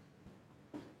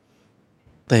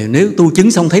 Tại nếu tu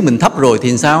chứng xong thấy mình thấp rồi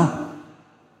thì sao?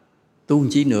 Tu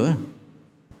chi nữa.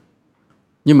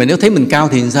 Nhưng mà nếu thấy mình cao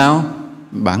thì sao?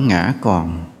 Bản ngã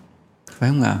còn. Phải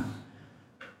không ạ?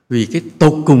 Vì cái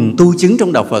tột cùng tu chứng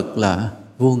trong đạo Phật là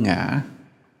vô ngã.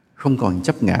 Không còn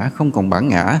chấp ngã, không còn bản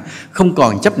ngã. Không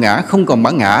còn chấp ngã, không còn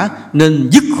bản ngã. Nên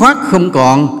dứt khoát không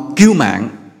còn kiêu mạn.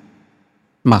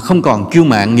 Mà không còn kiêu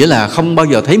mạn nghĩa là không bao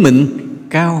giờ thấy mình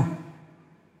cao.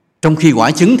 Trong khi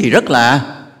quả chứng thì rất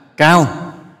là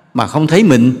cao, mà không thấy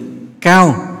mình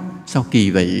cao. Sao kỳ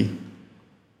vậy?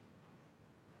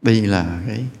 Đây là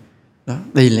cái đó,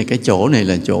 đây là cái chỗ này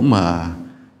là chỗ mà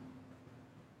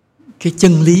cái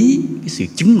chân lý, cái sự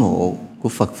chứng ngộ của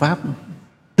Phật Pháp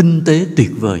tinh tế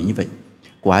tuyệt vời như vậy.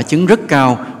 Quả chứng rất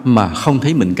cao mà không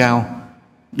thấy mình cao.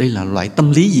 Đây là loại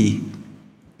tâm lý gì?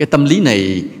 Cái tâm lý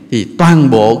này thì toàn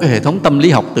bộ cái hệ thống tâm lý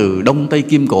học từ Đông Tây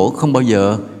Kim Cổ không bao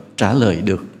giờ trả lời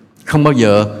được, không bao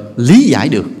giờ lý giải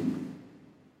được.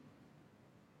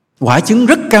 Quả chứng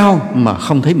rất cao mà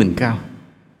không thấy mình cao.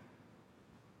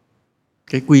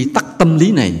 Cái quy tắc tâm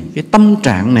lý này, cái tâm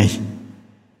trạng này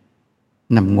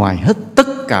nằm ngoài hết tất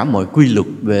cả mọi quy luật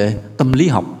về tâm lý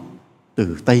học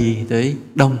từ Tây tới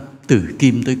Đông, từ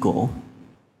Kim tới Cổ.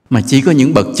 Mà chỉ có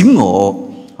những bậc chứng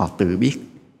ngộ họ tự biết.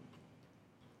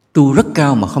 Tu rất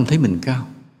cao mà không thấy mình cao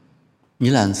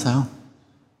nghĩa là làm sao?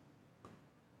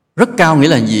 Rất cao nghĩa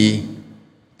là gì?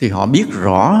 Thì họ biết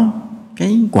rõ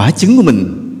cái quả chứng của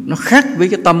mình nó khác với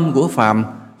cái tâm của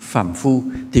phàm phu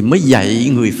thì mới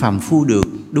dạy người phàm phu được,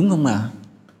 đúng không ạ?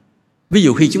 Ví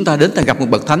dụ khi chúng ta đến ta gặp một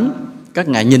bậc thánh, các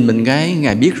ngài nhìn mình cái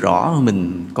ngài biết rõ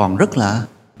mình còn rất là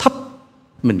thấp,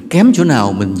 mình kém chỗ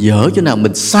nào, mình dở chỗ nào,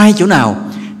 mình sai chỗ nào,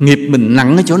 nghiệp mình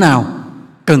nặng ở chỗ nào,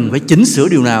 cần phải chỉnh sửa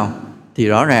điều nào, thì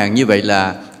rõ ràng như vậy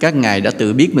là các ngài đã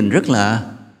tự biết mình rất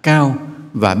là cao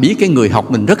và biết cái người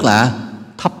học mình rất là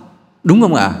thấp, đúng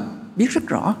không ạ? Biết rất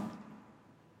rõ.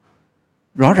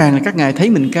 Rõ ràng là các ngài thấy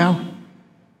mình cao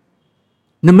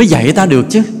nên mới dạy ta được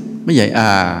chứ. Mới dạy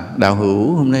đạo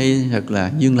hữu hôm nay thật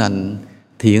là duyên lành,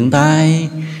 thiện tai,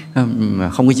 mà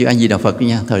không có chữ A Di Đà Phật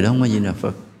nha, thời đó không có A Di Đà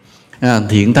Phật.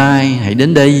 Thiện tai hãy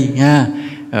đến đây ha,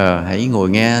 hãy ngồi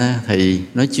nghe thầy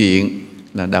nói chuyện,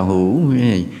 là đạo hữu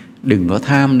đừng có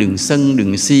tham, đừng sân,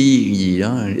 đừng si gì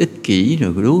đó, ích kỷ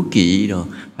rồi đố kỵ rồi,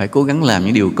 phải cố gắng làm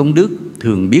những điều công đức,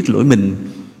 thường biết lỗi mình.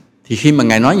 Thì khi mà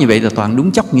ngài nói như vậy là toàn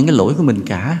đúng chóc những cái lỗi của mình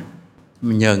cả.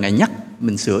 Mình nhờ ngài nhắc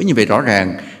mình sửa như vậy, rõ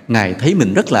ràng ngài thấy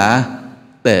mình rất là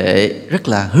tệ, rất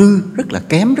là hư, rất là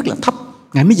kém, rất là thấp,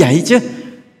 ngài mới dạy chứ.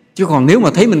 Chứ còn nếu mà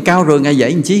thấy mình cao rồi ngài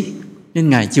dạy làm chi? Nên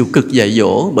ngài chịu cực dạy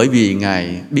dỗ, bởi vì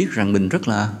ngài biết rằng mình rất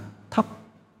là thấp.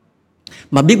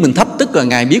 Mà biết mình thấp tức là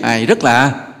ngài biết ngài rất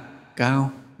là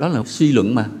cao. Đó là suy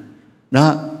luận mà.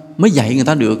 Đó, mới dạy người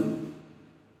ta được.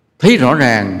 Thấy rõ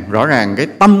ràng cái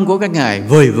tâm của các ngài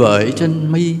vời vợi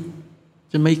trên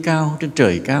mây cao, trên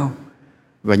trời cao.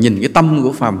 Và nhìn cái tâm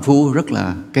của phàm phu rất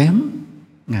là kém.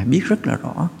 Ngài biết rất là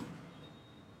rõ,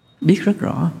 biết rất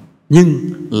rõ, nhưng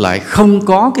lại không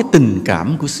có cái tình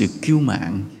cảm của sự kiêu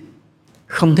mạn.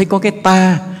 Không thấy có cái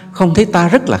ta, không thấy ta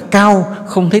rất là cao,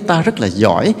 không thấy ta rất là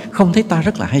giỏi, không thấy ta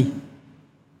rất là hay.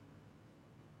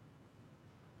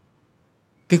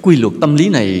 Cái quy luật tâm lý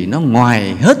này nó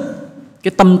ngoài hết,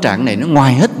 cái tâm trạng này nó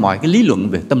ngoài hết mọi cái lý luận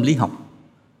về tâm lý học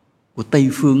của Tây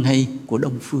Phương hay của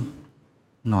Đông Phương.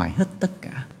 Ngoài hết tất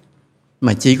cả.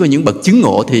 Mà chỉ có những bậc chứng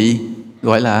ngộ thì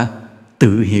gọi là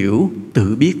tự hiểu,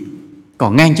 tự biết.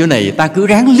 Còn ngang chỗ này ta cứ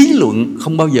ráng lý luận,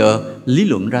 không bao giờ lý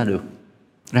luận ra được.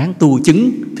 Ráng tu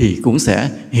chứng thì cũng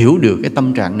sẽ hiểu được cái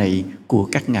tâm trạng này của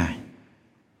các ngài.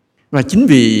 Và chính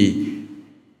vì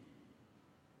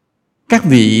các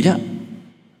vị đó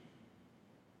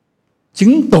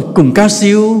chứng tột cùng cao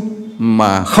siêu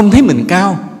mà không thấy mình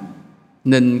cao,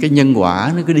 nên cái nhân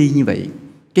quả nó cứ đi như vậy.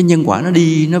 Cái nhân quả nó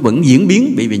đi, nó vẫn diễn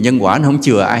biến, bởi vì nhân quả nó không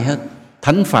chừa ai hết.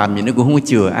 Thánh phàm gì nó cũng không có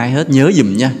chừa ai hết, nhớ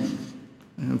dùm nha.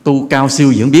 Tu cao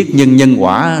siêu vẫn biết, nhưng nhân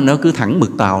quả nó cứ thẳng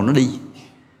mực tàu nó đi.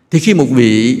 Thì khi một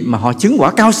vị mà họ chứng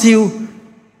quả cao siêu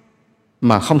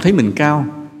mà không thấy mình cao,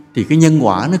 thì cái nhân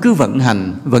quả nó cứ vận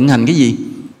hành. Vận hành cái gì?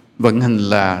 Vận hành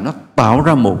là nó tạo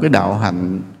ra một cái đạo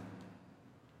hạnh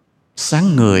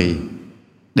sáng ngời,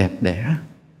 đẹp đẽ.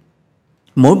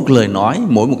 Mỗi một lời nói,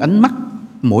 mỗi một ánh mắt,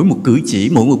 mỗi một cử chỉ,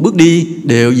 mỗi một bước đi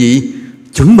đều gì?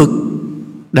 Chuẩn mực,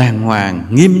 đàng hoàng,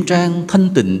 nghiêm trang, thanh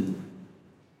tịnh,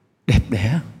 đẹp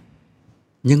đẽ.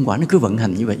 Nhân quả nó cứ vận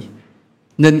hành như vậy.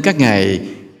 Nên các ngài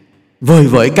vời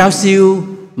vợi cao siêu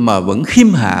mà vẫn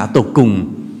khiêm hạ tột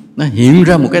cùng. Nó hiện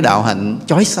ra một cái đạo hạnh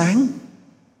chói sáng,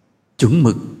 chuẩn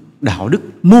mực, đạo đức,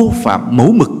 mô phạm,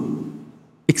 mẫu mực,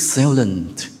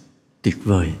 excellent, tuyệt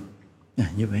vời.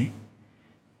 Như vậy.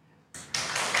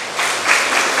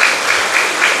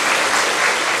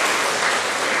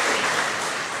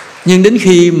 Nhưng đến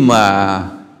khi mà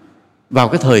vào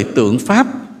cái thời tượng Pháp,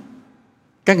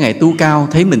 các ngài tu cao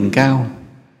thấy mình cao,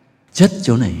 chết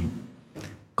chỗ này.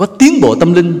 Có tiến bộ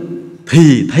tâm linh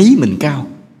thì thấy mình cao,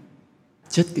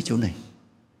 chết cái chỗ này.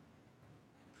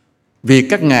 Vì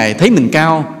các ngài thấy mình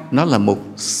cao, nó là một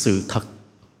sự thật.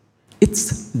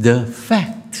 It's the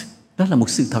fact. Đó là một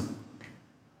sự thật.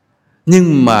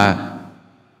 Nhưng mà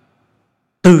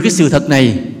từ cái sự thật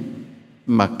này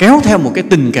mà kéo theo một cái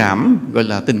tình cảm, gọi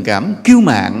là tình cảm kiêu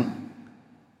mạn,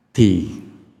 thì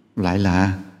lại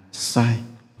là sai.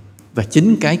 Và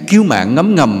chính cái kiêu mạn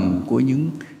ngấm ngầm của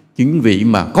những vị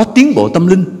mà có tiến bộ tâm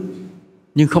linh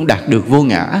nhưng không đạt được vô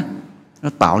ngã, nó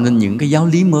tạo nên những cái giáo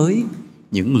lý mới,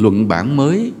 những luận bản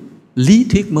mới, lý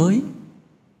thuyết mới,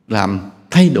 làm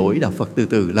thay đổi đạo Phật từ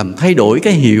từ, làm thay đổi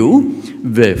cái hiểu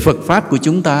về Phật Pháp của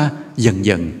chúng ta dần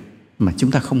dần mà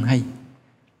chúng ta không hay.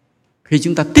 Khi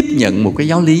chúng ta tiếp nhận một cái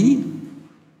giáo lý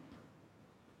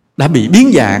đã bị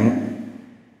biến dạng,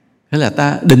 thế là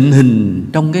ta định hình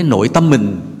trong cái nội tâm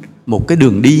mình một cái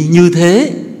đường đi như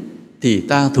thế, thì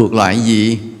ta thuộc lại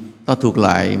gì? Ta thuộc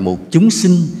lại một chúng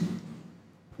sinh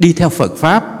đi theo Phật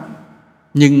Pháp,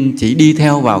 nhưng chỉ đi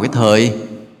theo vào cái thời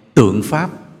tượng Pháp.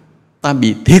 Ta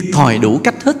bị thiệt thòi đủ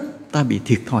cách hết. Ta bị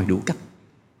thiệt thòi đủ cách.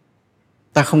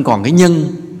 Ta không còn cái nhân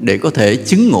để có thể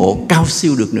chứng ngộ cao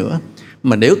siêu được nữa.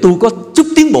 Mà nếu tu có chút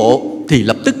tiến bộ thì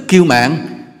lập tức kiêu mạn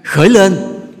khởi lên.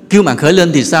 Kiêu mạn khởi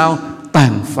lên thì sao?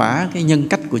 Tàn phá cái nhân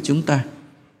cách của chúng ta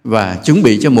và chuẩn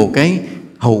bị cho một cái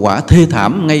hậu quả thê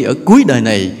thảm ngay ở cuối đời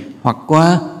này hoặc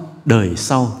qua đời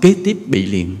sau kế tiếp bị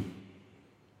liền.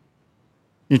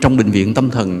 Trong bệnh viện tâm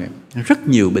thần này, rất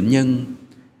nhiều bệnh nhân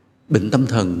bệnh tâm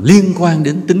thần liên quan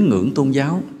đến tín ngưỡng tôn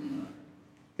giáo.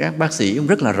 Các bác sĩ ông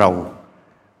rất là rầu.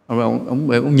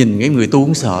 Ông nhìn cái người tu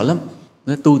cũng sợ lắm.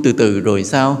 Nó tu từ từ rồi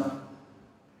sao?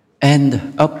 End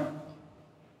up,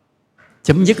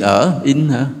 chấm dứt ở in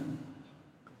hả?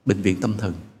 Bệnh viện tâm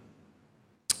thần.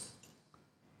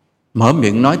 Mở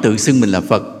miệng nói tự xưng mình là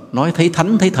Phật, nói thấy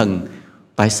thánh thấy thần.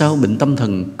 Tại sao bệnh tâm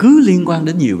thần cứ liên quan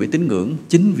đến nhiều về tín ngưỡng?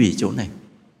 Chính vì chỗ này.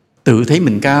 Tự thấy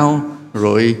mình cao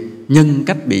rồi nhân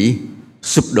cách bị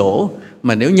sụp đổ.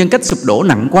 Mà nếu nhân cách sụp đổ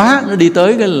nặng quá, nó đi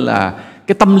tới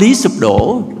cái tâm lý sụp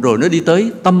đổ, rồi nó đi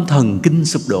tới tâm thần kinh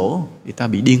sụp đổ, thì ta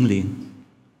bị điên liền.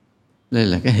 Đây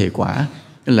là cái hệ quả.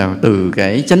 Đây là từ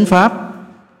cái chánh pháp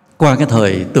qua cái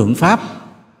thời tượng pháp,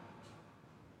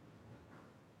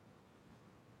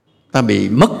 ta bị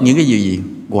mất những cái gì?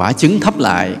 Quả chứng thấp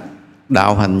lại,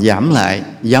 đạo hành giảm lại,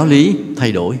 giáo lý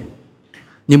thay đổi.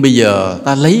 Nhưng bây giờ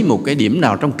ta lấy một cái điểm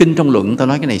nào trong kinh, trong luận, ta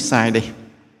nói cái này sai đây,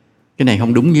 cái này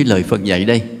không đúng với lời Phật dạy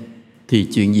đây, thì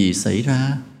chuyện gì xảy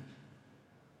ra?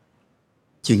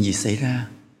 chuyện gì xảy ra?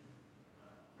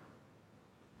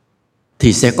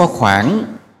 Thì sẽ có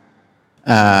khoảng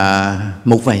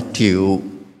một vài triệu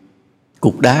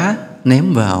cục đá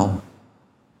ném vào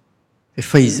cái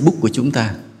Facebook của chúng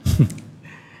ta.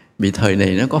 Vì thời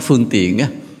này nó có phương tiện á,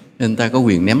 nên ta có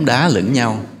quyền ném đá lẫn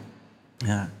nhau.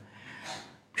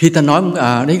 Khi ta nói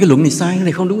đây cái luận này sai, cái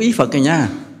này không đúng ý Phật này nha,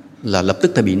 là lập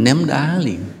tức ta bị ném đá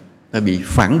liền, ta bị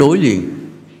phản đối liền,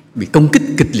 bị công kích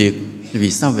kịch liệt.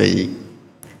 Vì sao vậy?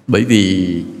 Bởi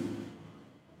vì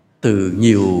từ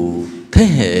nhiều thế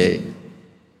hệ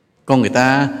con người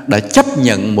ta đã chấp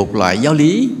nhận một loại giáo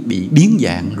lý bị biến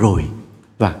dạng rồi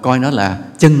và coi nó là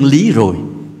chân lý rồi.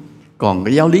 Còn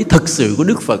cái giáo lý thật sự của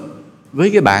Đức Phật với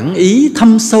cái bản ý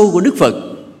thâm sâu của Đức Phật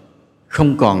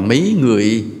không còn mấy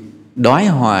người đoái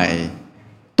hoài,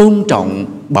 tôn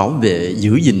trọng, bảo vệ,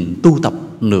 giữ gìn, tu tập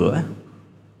nữa.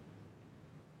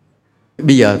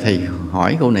 Bây giờ thầy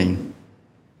hỏi câu này,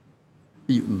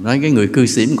 nói cái người cư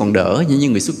sĩ còn đỡ, nhưng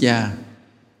những người xuất gia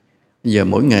bây giờ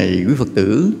mỗi ngày quý Phật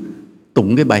tử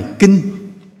tụng cái bài kinh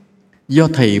do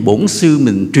thầy bổn sư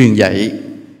mình truyền dạy,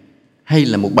 hay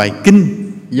là một bài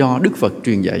kinh do Đức Phật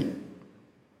truyền dạy?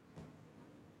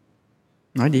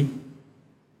 Nói đi.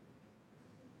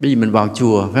 Bây giờ mình vào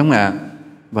chùa phải không ạ?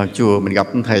 Vào chùa mình gặp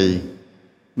ông thầy,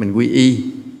 mình quy y,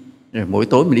 rồi mỗi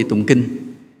tối mình đi tụng kinh.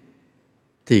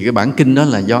 Thì cái bản kinh đó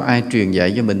là do ai truyền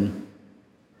dạy cho mình?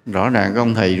 Rõ ràng có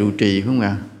ông thầy trụ trì phải không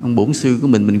ạ? Ông bổn sư của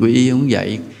mình quy y, ông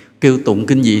dạy kêu tụng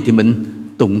kinh gì thì mình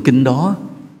tụng kinh đó.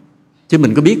 Chứ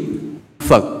mình có biết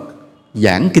Phật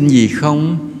giảng kinh gì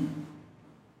không?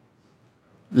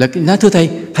 Là nói thưa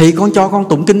thầy con cho con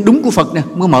tụng kinh đúng của Phật nè,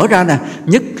 con mở ra nè,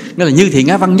 nhất nghĩa là như thiện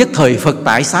ngã văn nhất thời Phật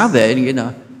tại xá vệ vậy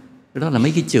nọ. Đó là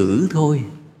mấy cái chữ thôi,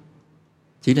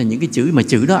 chỉ là những cái chữ mà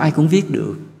chữ đó ai cũng viết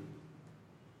được.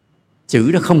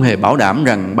 Chữ đó không hề bảo đảm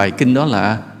rằng bài kinh đó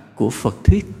là của Phật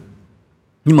thuyết.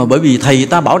 Nhưng mà bởi vì thầy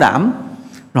ta bảo đảm,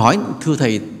 rồi hỏi thưa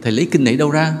thầy lấy kinh này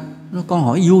đâu ra? Nó con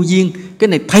hỏi vô duyên, cái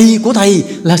này thầy của thầy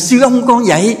là sư ông con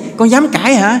dạy, con dám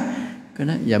cãi hả? Cái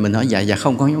đó, dạ mình hỏi dạ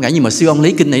không con dám cãi, nhưng mà sư ông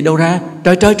lấy kinh này đâu ra?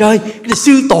 Trời, cái là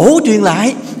sư tổ truyền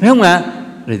lại, phải không ạ?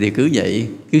 Rồi thì cứ vậy,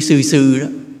 cứ sư đó,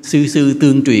 sư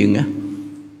tương truyền á,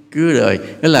 cứ đời.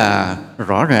 Đó là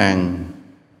rõ ràng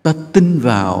ta tin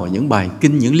vào những bài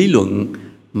kinh, những lý luận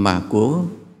mà của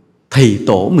thầy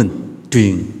tổ mình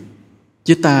truyền,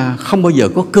 chứ ta không bao giờ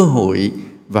có cơ hội,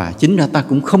 và chính ra ta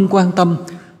cũng không quan tâm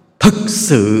thực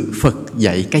sự Phật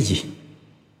dạy cái gì.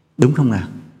 Đúng không nào?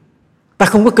 Ta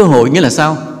không có cơ hội nghĩa là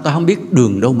sao? Ta không biết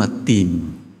đường đâu mà tìm.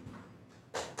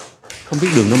 Không biết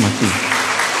đường đâu mà tìm.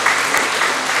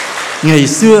 Ngày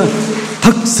xưa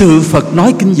thật sự Phật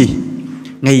nói kinh gì?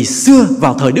 Ngày xưa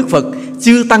vào thời Đức Phật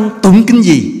chư tăng tụng kinh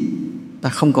gì? Ta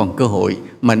không còn cơ hội.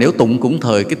 Mà nếu tụng cũng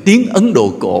thời cái tiếng Ấn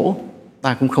Độ cổ,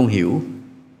 ta cũng không hiểu,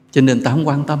 cho nên ta không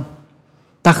quan tâm.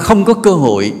 Ta không có cơ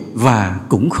hội và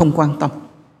cũng không quan tâm.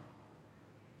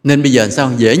 Nên bây giờ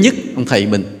sao? Dễ nhất ông thầy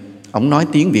mình, ông nói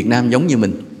tiếng Việt Nam giống như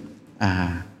mình.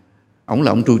 Ông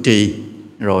là ông trụ trì,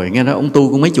 rồi nghe nói ông tu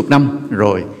cũng mấy chục năm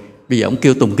rồi, bây giờ ông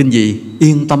kêu tụng kinh gì,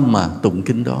 yên tâm mà tụng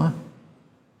kinh đó.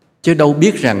 Chứ đâu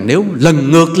biết rằng nếu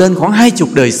lần ngược lên khoảng 20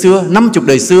 đời xưa, 50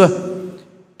 đời xưa,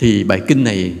 thì bài kinh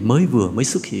này mới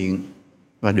xuất hiện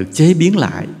và được chế biến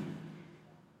lại.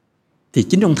 Thì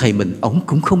chính ông thầy mình, ông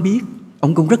cũng không biết,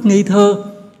 ông cũng rất ngây thơ.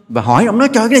 Và hỏi, ông nói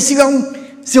trời, cái này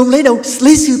sư ông lấy đâu?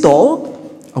 Lấy sư tổ.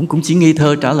 Ông cũng chỉ ngây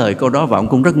thơ trả lời câu đó, và ông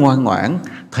cũng rất ngoan ngoãn.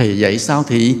 Thầy dạy sao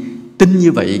thì tin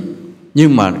như vậy.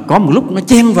 Nhưng mà có một lúc nó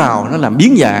chen vào, nó làm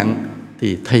biến dạng,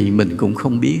 thì thầy mình cũng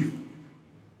không biết.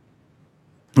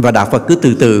 Và Đạo Phật cứ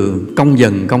từ từ công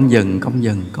dần.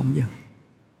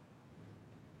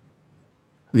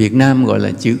 Việt Nam gọi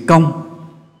là chữ công,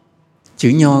 chữ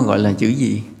Nho gọi là chữ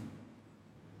gì?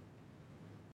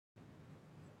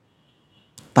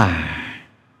 Tà.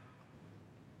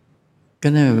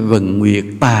 Cái này vần nguyệt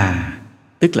tà,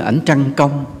 tức là ánh trăng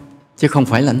công, chứ không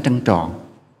phải là ánh trăng tròn,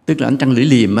 tức là ánh trăng lưỡi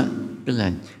liềm á, tức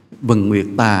là vần nguyệt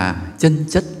tà chân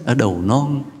chất ở đầu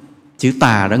non. Chữ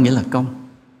tà đó nghĩa là công.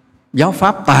 Giáo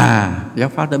pháp tà, giáo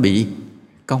pháp đã bị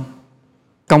công.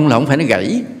 Công là không phải nó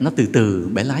gãy, nó từ từ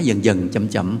bẻ lái dần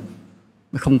chậm,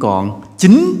 không còn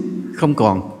chính, không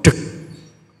còn trực.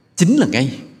 Chính là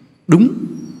ngay, đúng,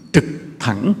 trực,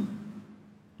 thẳng,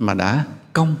 mà đã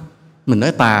công. Mình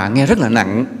nói tà nghe rất là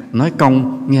nặng, nói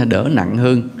công nghe đỡ nặng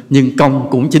hơn, nhưng công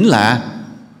cũng chính là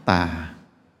tà.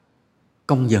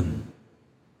 Công dần,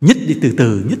 nhích đi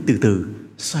từ từ,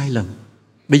 xoay lần.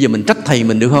 Bây giờ mình trách thầy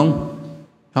mình được không?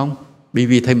 Không,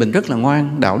 vì thầy mình rất là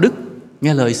ngoan, đạo đức,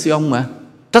 nghe lời sư ông mà.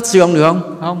 Trách sư ông được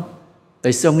không? Không,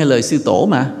 tại sư ông nghe lời sư tổ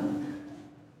mà.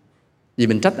 Vì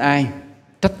mình trách ai?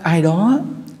 Trách ai đó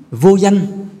vô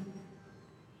danh,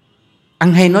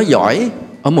 ăn hay nói giỏi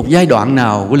ở một giai đoạn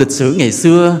nào của lịch sử ngày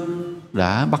xưa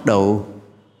đã bắt đầu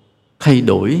thay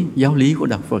đổi giáo lý của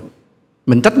Đạo Phật.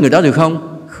 Mình trách người đó được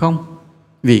không? Không.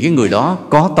 Vì cái người đó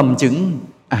có tâm chứng,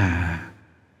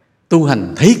 tu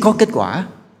hành thấy có kết quả.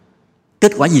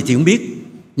 Kết quả gì thì không biết,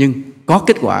 nhưng có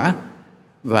kết quả.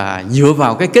 Và dựa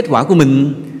vào cái kết quả của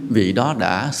mình, vị đó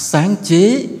đã sáng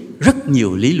chế rất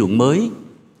nhiều lý luận mới,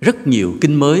 rất nhiều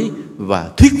kinh mới,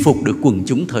 và thuyết phục được quần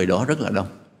chúng thời đó rất là đông,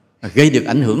 gây được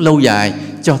ảnh hưởng lâu dài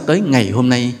cho tới ngày hôm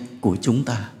nay của chúng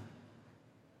ta.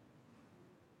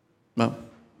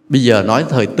 Bây giờ nói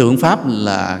thời tượng Pháp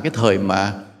là cái thời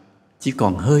mà chỉ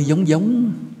còn hơi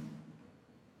giống.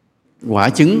 Quả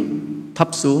chứng thấp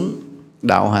xuống,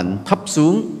 đạo hạnh thấp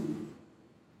xuống,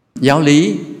 giáo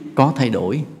lý có thay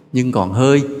đổi nhưng còn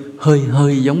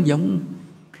hơi giống.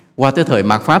 Qua tới thời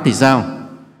mạt Pháp thì sao?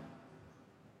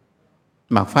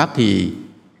 Mạt Pháp thì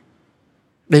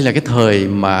đây là cái thời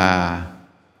mà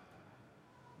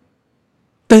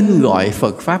tên gọi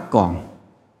Phật Pháp còn,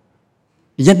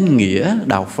 danh nghĩa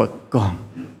đạo Phật còn,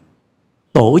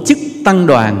 tổ chức tăng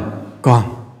đoàn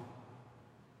còn,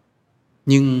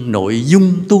 nhưng nội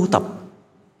dung tu tập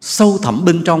sâu thẳm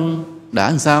bên trong đã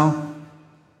làm sao?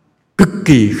 Cực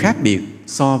kỳ khác biệt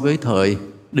so với thời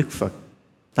Đức Phật.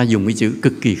 Ta dùng cái chữ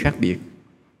cực kỳ khác biệt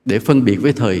để phân biệt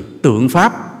với thời tượng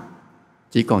Pháp,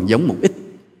 chỉ còn giống một ít.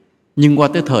 Nhưng qua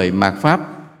tới thời mạt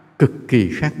Pháp cực kỳ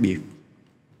khác biệt.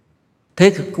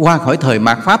 Thế qua khỏi thời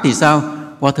mạt Pháp thì sao?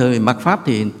 Qua thời mạt Pháp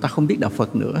thì ta không biết đạo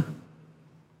Phật nữa.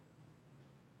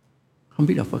 Không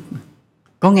biết đạo Phật nữa.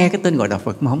 Có nghe cái tên gọi đạo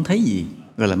Phật mà không thấy gì,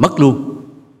 gọi là mất luôn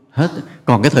hết.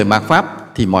 Còn cái thời mạt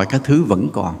Pháp thì mọi cái thứ vẫn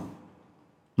còn.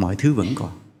 Mọi thứ vẫn còn.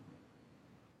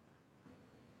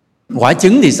 Quả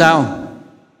chứng thì sao?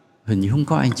 Hình như không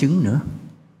có ai chứng nữa.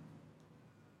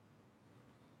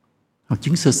 Hoặc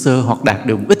chứng sơ sơ, hoặc đạt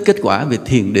được một ít kết quả về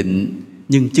thiền định,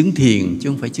 nhưng chứng thiền chứ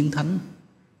không phải chứng thánh.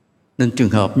 Nên trường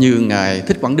hợp như Ngài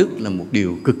Thích Quang Đức là một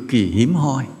điều cực kỳ hiếm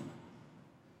hoi.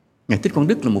 Ngài Thích Quang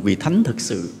Đức là một vị thánh thực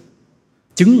sự,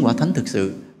 chứng quả thánh thực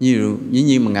sự. Như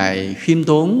mà Ngài khiêm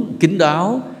tốn, kín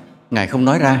đáo, Ngài không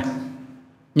nói ra.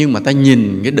 Nhưng mà ta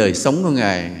nhìn cái đời sống của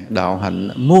Ngài, đạo hạnh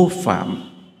mô phạm,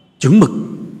 chuẩn mực,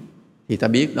 thì ta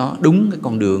biết đó đúng cái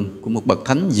con đường của một bậc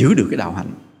thánh giữ được cái đạo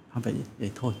hạnh. Không phải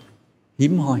vậy thôi,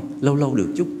 hiếm hoi, lâu lâu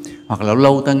được chút. Hoặc là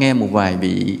lâu ta nghe một vài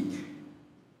vị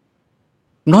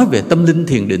nói về tâm linh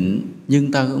thiền định,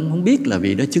 nhưng ta cũng không biết là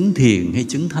vị đó chứng thiền hay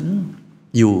chứng thánh,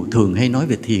 dù thường hay nói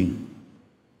về thiền.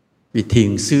 Vì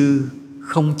thiền sư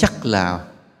không chắc là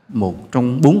một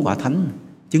trong 4 quả thánh.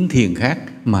 Chứng thiền khác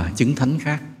mà chứng thánh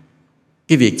khác.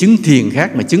 Cái việc chứng thiền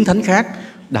khác mà chứng thánh khác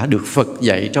đã được Phật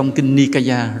dạy trong Kinh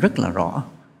Nikaya rất là rõ.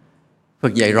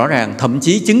 Phật dạy rõ ràng, thậm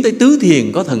chí chứng tới tứ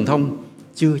thiền có thần thông,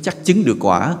 chưa chắc chứng được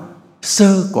quả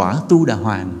sơ quả tu đà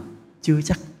hoàng, chưa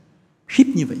chắc. Khiếp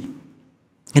như vậy.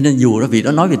 Cho nên dù đó vị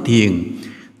đó nói về thiền,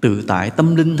 tự tại,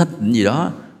 tâm linh, thanh tịnh gì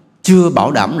đó, chưa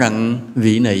bảo đảm rằng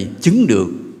vị này chứng được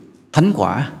thánh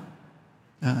quả.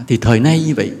 Thì thời nay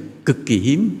như vậy cực kỳ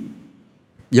hiếm,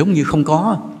 giống như không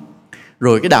có.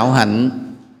 Rồi cái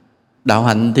đạo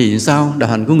hạnh thì sao? Đạo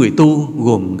hạnh của người tu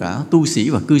gồm cả tu sĩ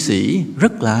và cư sĩ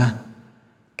rất là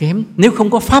kém. Nếu không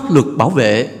có pháp luật bảo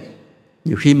vệ,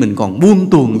 nhiều khi mình còn buông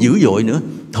tuồng dữ dội nữa.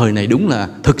 Thời này đúng là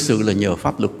thực sự là nhờ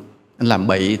pháp luật. Anh làm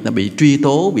bậy là bị truy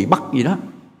tố, bị bắt gì đó.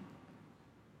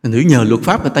 Thử nhờ luật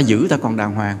pháp người ta giữ ta còn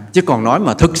đàng hoàng. Chứ còn nói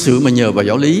mà thực sự mà nhờ vào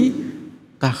giáo lý,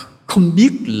 ta không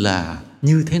biết là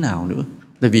như thế nào nữa.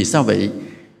 Tại vì sao vậy?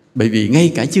 Bởi vì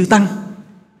ngay cả chư tăng,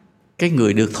 cái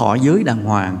người được thọ giới đàng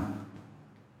hoàng,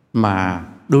 mà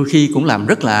đôi khi cũng làm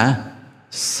rất là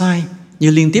sai.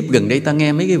 Như liên tiếp gần đây ta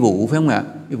nghe mấy cái vụ, phải không ạ?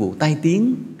 Cái vụ tai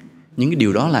tiếng. Những cái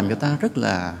điều đó làm cho ta rất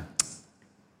là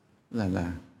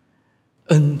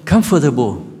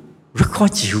uncomfortable, rất khó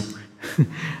chịu.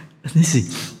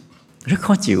 Rất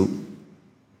khó chịu.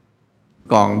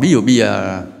 Còn ví dụ bây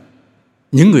giờ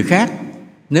những người khác,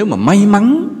 nếu mà may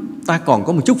mắn ta còn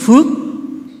có một chút phước,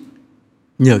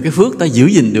 nhờ cái phước ta giữ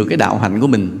gìn được cái đạo hạnh của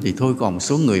mình, thì thôi còn một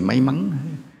số người may mắn.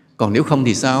 Còn nếu không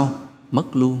thì sao?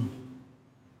 Mất luôn.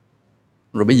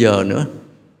 Rồi bây giờ nữa,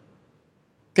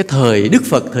 cái thời Đức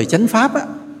Phật, thời chánh Pháp á,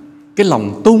 cái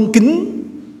lòng tôn kính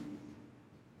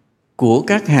của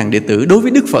các hàng đệ tử đối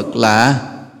với Đức Phật là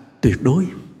tuyệt đối.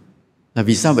 Là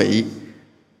vì sao vậy?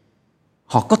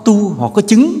 Họ có tu, họ có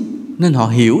chứng, nên họ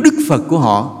hiểu Đức Phật của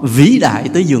họ vĩ đại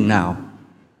tới giường nào.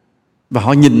 Và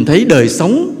họ nhìn thấy đời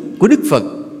sống của Đức Phật,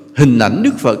 hình ảnh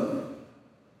Đức Phật,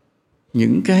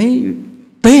 những cái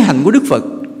tế hạnh của Đức Phật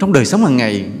trong đời sống hàng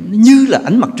ngày như là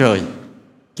ánh mặt trời.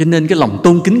 Cho nên cái lòng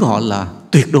tôn kính của họ là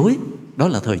tuyệt đối. Đó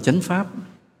là thời chánh Pháp.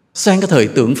 Sang cái thời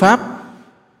tượng Pháp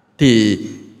thì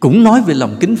cũng nói về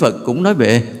lòng kính Phật, cũng nói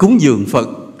về cúng dường Phật,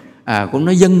 cũng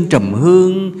nói dâng trầm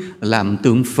hương, làm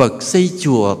tượng Phật, xây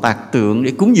chùa tạc tượng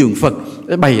để cúng dường Phật,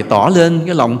 để bày tỏ lên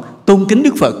cái lòng tôn kính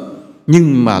Đức Phật.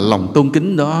 Nhưng mà lòng tôn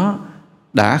kính đó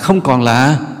đã không còn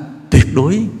là tuyệt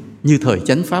đối như thời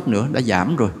chánh Pháp nữa, đã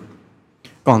giảm rồi.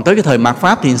 Còn tới cái thời mạt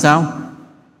Pháp thì sao?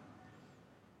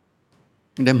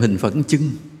 Đem hình Phật chưng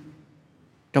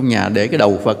trong nhà, để cái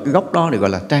đầu Phật, cái góc đó để gọi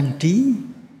là trang trí,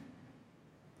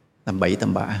 tầm bậy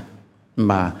tầm bạ.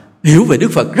 Mà hiểu về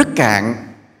Đức Phật rất cạn,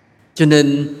 cho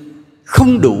nên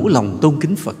không đủ lòng tôn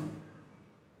kính Phật.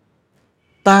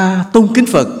 Ta tôn kính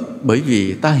Phật bởi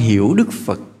vì ta hiểu Đức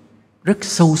Phật rất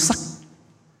sâu sắc.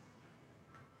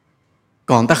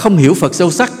 Còn ta không hiểu Phật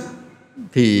sâu sắc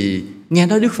thì nghe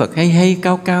nói Đức Phật hay hay,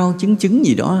 cao cao, chứng chứng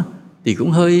gì đó thì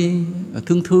cũng hơi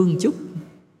thương thương chút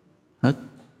hết.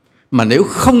 Mà nếu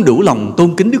không đủ lòng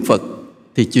tôn kính Đức Phật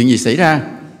thì chuyện gì xảy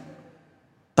ra?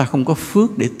 Ta không có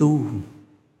phước để tu.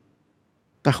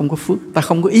 Ta không có phước, ta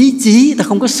không có ý chí, ta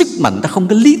không có sức mạnh, ta không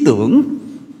có lý tưởng,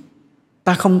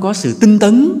 ta không có sự tinh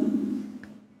tấn,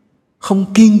 không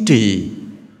kiên trì.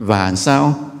 Và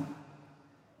sao?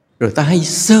 Rồi ta hay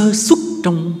sơ suất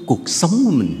trong cuộc sống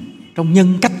của mình, trong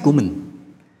nhân cách của mình.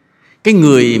 Cái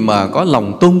người mà có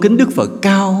lòng tôn kính Đức Phật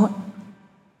cao á,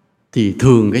 thì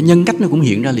thường cái nhân cách nó cũng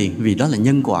hiện ra liền, vì đó là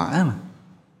nhân quả mà.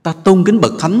 Ta tôn kính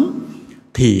bậc thánh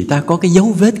thì ta có cái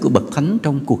dấu vết của bậc thánh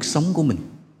trong cuộc sống của mình.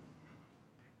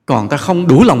 Còn ta không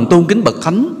đủ lòng tôn kính bậc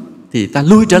thánh thì ta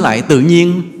lui trở lại tự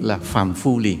nhiên là phàm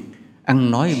phu liền,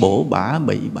 ăn nói bổ bả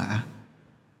bậy bạ.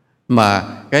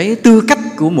 Mà cái tư cách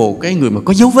của một cái người mà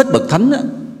có dấu vết bậc thánh á,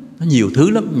 nó nhiều thứ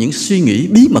lắm. Những suy nghĩ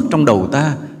bí mật trong đầu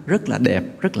ta rất là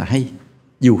đẹp, rất là hay,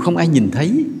 dù không ai nhìn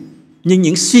thấy. Nhưng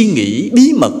những suy nghĩ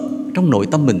bí mật trong nội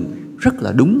tâm mình rất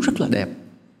là đúng, rất là đẹp.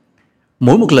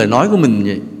 Mỗi một lời nói của mình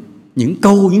vậy, những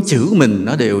câu, những chữ của mình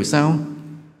nó đều sao?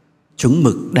 Chuẩn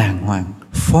mực, đàng hoàng,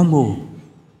 formal,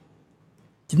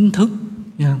 chính thức,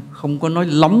 không có nói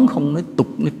lóng, không nói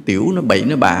tục, nói tiểu, nói bậy,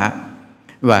 nói bạ.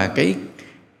 Và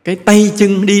cái tay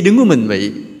chân đi đứng của mình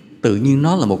vậy, tự nhiên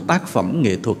nó là một tác phẩm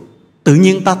nghệ thuật. Tự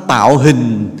nhiên ta tạo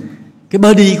hình cái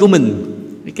body của mình,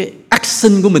 cái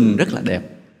action của mình rất là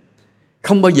đẹp.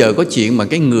 Không bao giờ có chuyện mà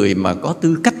cái người mà có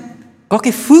tư cách, có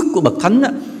cái phước của bậc thánh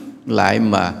á, lại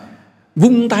mà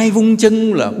vung tay vung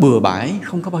chân là bừa bãi.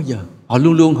 Không có bao giờ. Họ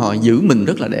luôn luôn họ giữ mình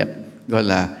rất là đẹp, gọi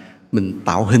là mình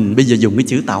tạo hình. Bây giờ dùng cái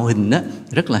chữ tạo hình á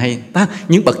rất là hay.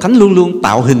 Những bậc thánh luôn luôn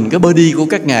tạo hình cái body của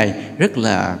các ngài rất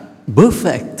là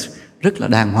perfect, rất là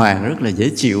đàng hoàng, rất là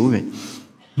dễ chịu vậy.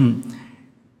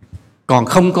 Còn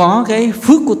không có cái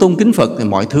phước của tôn kính Phật thì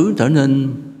mọi thứ trở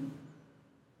nên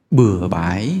bừa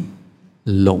bãi,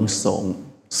 lộn xộn,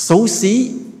 xấu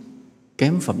xí,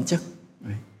 kém phẩm chất.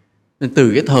 Nên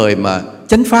từ cái thời mà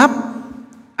chánh Pháp,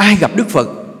 ai gặp Đức Phật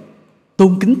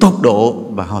tôn kính tột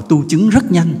độ và họ tu chứng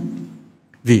rất nhanh,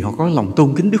 vì họ có lòng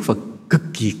tôn kính Đức Phật cực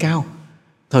kỳ cao.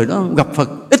 Thời đó gặp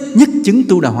Phật ít nhất chứng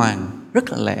tu đà hoàng rất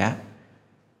là lẹ.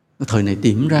 Thời này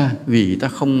tìm ra vì ta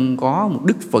không có một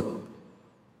Đức Phật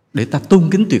để ta tôn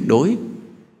kính tuyệt đối.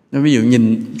 Ví dụ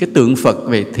nhìn cái tượng Phật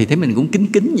về thì thấy mình cũng kính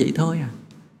kính vậy thôi à,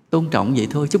 tôn trọng vậy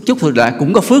thôi, chút chút thôi đã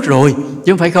cũng có phước rồi,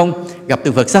 chứ không phải không. Gặp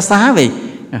tượng Phật xá xá về,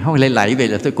 không lạy về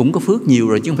là tôi cũng có phước nhiều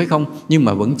rồi, chứ không phải không. Nhưng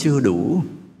mà vẫn chưa đủ.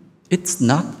 It's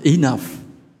not enough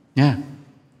nha,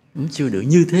 vẫn chưa đủ,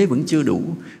 như thế vẫn chưa đủ.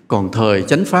 Còn thời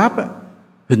chánh Pháp á,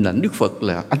 hình ảnh Đức Phật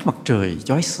là ánh mặt trời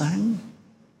chói sáng.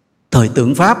 Thời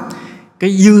tượng Pháp,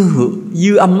 cái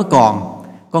dư âm nó còn,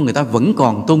 con người ta vẫn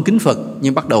còn tôn kính Phật,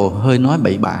 nhưng bắt đầu hơi nói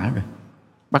bậy bạ rồi,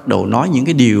 bắt đầu nói những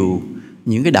cái điều,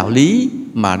 những cái đạo lý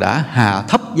mà đã hạ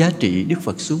thấp giá trị Đức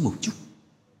Phật xuống một chút.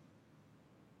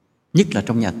 Nhất là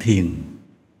trong nhà thiền,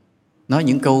 nói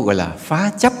những câu gọi là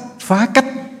phá chấp, phá cách,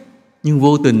 nhưng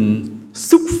vô tình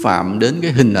xúc phạm đến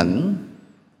cái hình ảnh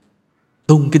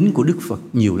tôn kính của Đức Phật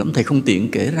nhiều lắm. Thầy không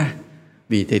tiện kể ra,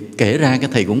 vì thầy kể ra cái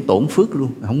thầy cũng tổn phước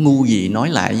luôn, không ngu gì nói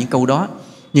lại những câu đó.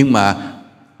 Nhưng mà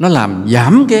nó làm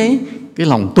giảm cái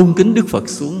lòng tôn kính Đức Phật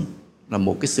xuống, là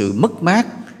một cái sự mất mát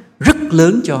rất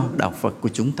lớn cho đạo Phật của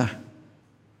chúng ta.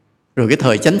 Rồi cái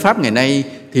thời chánh Pháp ngày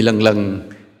nay thì lần lần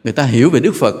người ta hiểu về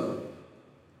Đức Phật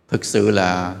thực sự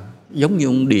là giống như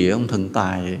ông địa, ông thần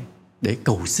tài để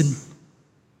cầu xin,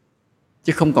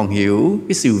 chứ không còn hiểu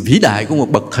cái sự vĩ đại của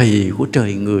một bậc thầy của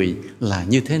trời người là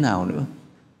như thế nào nữa.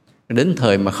 Đến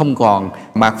thời mà không còn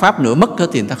mạt Pháp nữa, mất đó,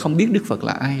 thì người ta không biết Đức Phật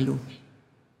là ai luôn.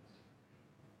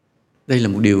 Đây là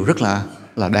một điều rất là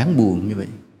đáng buồn như vậy.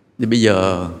 Thì bây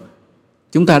giờ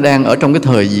chúng ta đang ở trong cái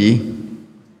thời gì?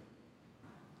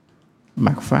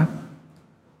 Mạt Pháp.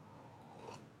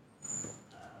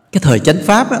 Cái thời chánh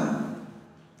Pháp á,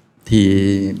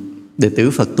 thì đệ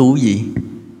tử Phật tu gì?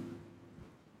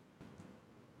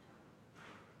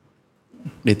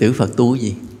 Đệ tử Phật tu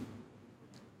gì?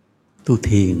 Tu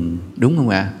thiền, đúng không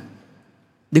ạ?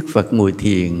 Đức Phật ngồi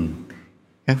thiền,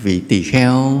 các vị tỳ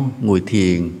kheo ngồi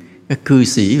thiền, các cư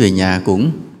sĩ về nhà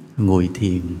cũng ngồi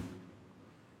thiền.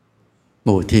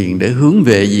 Ngồi thiền để hướng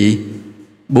về gì?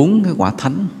 4 cái quả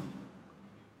thánh.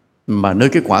 Mà nơi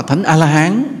cái quả thánh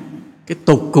A-la-hán, cái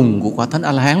tột cùng của quả thánh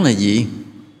A-la-hán là gì?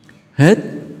 Hết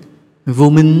vô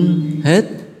minh, hết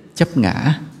chấp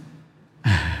ngã,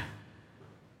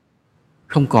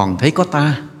 không còn thấy có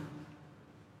ta.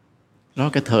 Đó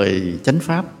cái thời chánh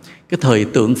pháp. Cái thời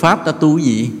tượng pháp ta tu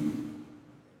gì?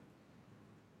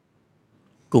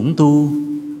 Cũng tu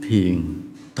thiền.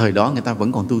 Thời đó người ta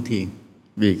vẫn còn tu thiền,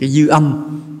 vì cái dư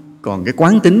âm, còn cái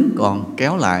quán tính còn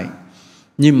kéo lại.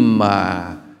 Nhưng mà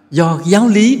do giáo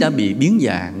lý đã bị biến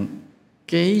dạng,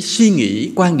 cái suy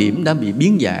nghĩ, quan điểm đã bị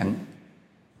biến dạng,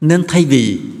 nên thay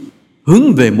vì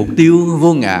hướng về mục tiêu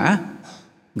vô ngã,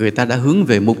 người ta đã hướng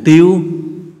về mục tiêu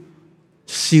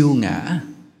siêu ngã.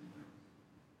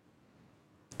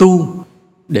 Tu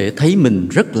để thấy mình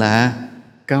rất là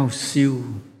cao siêu.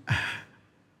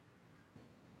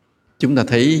 Chúng ta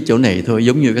thấy chỗ này thôi,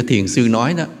 giống như cái thiền sư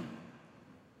nói đó.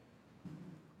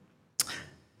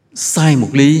 Sai 1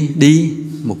 ly đi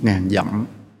 1000 dặm.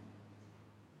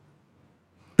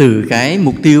 Từ cái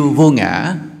mục tiêu vô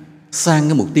ngã sang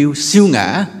cái mục tiêu siêu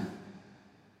ngã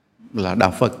là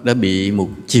Đạo Phật đã bị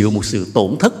chịu một sự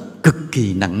tổn thất cực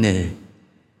kỳ nặng nề.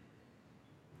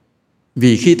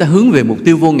 Vì khi ta hướng về mục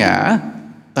tiêu vô ngã,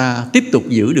 ta tiếp tục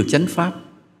giữ được chánh pháp,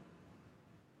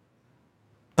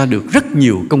 ta được rất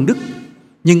nhiều công đức.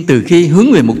 Nhưng từ khi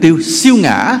hướng về mục tiêu siêu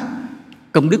ngã,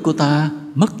 công đức của ta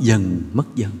mất dần,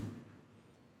 mất dần.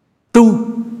 Tu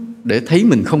để thấy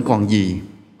mình không còn gì,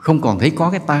 không còn thấy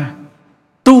có cái ta.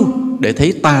 Tu để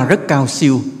thấy ta rất cao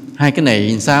siêu. Hai cái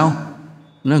này sao?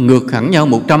 Nó ngược hẳn nhau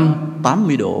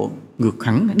 180 độ. Ngược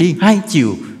hẳn, đi hai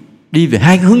chiều, đi về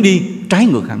hai hướng đi trái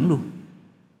ngược hẳn luôn.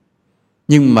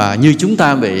 Nhưng mà như chúng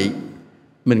ta vậy,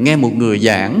 mình nghe một người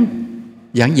giảng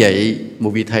dạy, một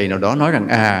vị thầy nào đó nói rằng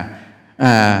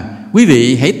quý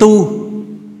vị hãy tu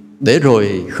để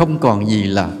rồi không còn gì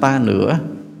là ta nữa.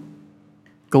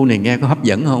 Câu này nghe có hấp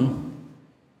dẫn không?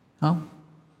 Không.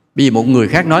 Bây giờ một người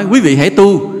khác nói quý vị hãy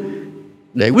tu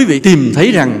để quý vị tìm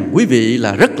thấy rằng quý vị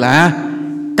là rất là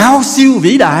cao siêu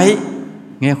vĩ đại.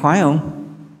 Nghe khoái không?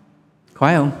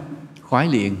 Khoái không? Khoái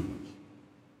liền.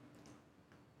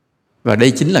 Và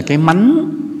đây chính là cái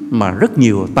mánh mà rất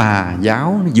nhiều tà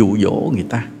giáo nó dụ dỗ người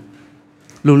ta.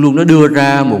 Luôn luôn nó đưa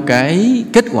ra một cái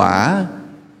kết quả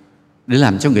để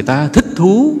làm cho người ta thích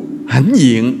thú, hãnh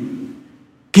diện,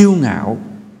 kiêu ngạo,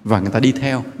 và người ta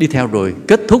đi theo rồi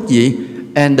kết thúc gì?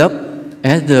 End up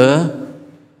at the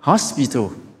hospital,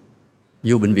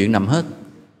 vô bệnh viện nằm hết.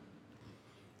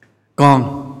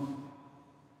 Còn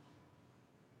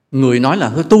người nói là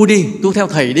thôi tu đi, tu theo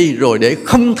thầy đi, rồi để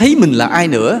không thấy mình là ai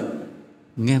nữa.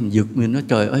 Nghe mình giật mình nói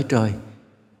trời ơi trời,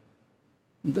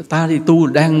 ta đi tu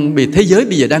đang bị thế giới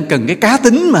bây giờ đang cần cái cá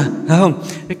tính mà, phải không?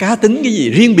 Cái cá tính cái gì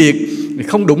riêng biệt,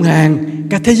 không đụng hàng.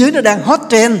 Cả thế giới nó đang hot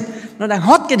trend, nó đang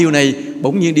hot cái điều này.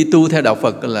 Bỗng nhiên đi tu theo đạo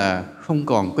Phật là không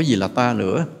còn có gì là ta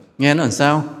nữa. Nghe nó làm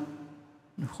sao?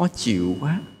 Nó khó chịu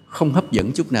quá, không hấp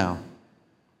dẫn chút nào.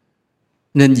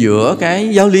 Nên giữa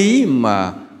cái giáo lý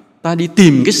mà ta đi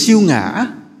tìm cái siêu ngã,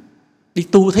 đi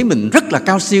tu thấy mình rất là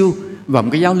cao siêu, và một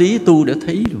cái giáo lý tu để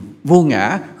thấy vô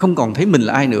ngã, không còn thấy mình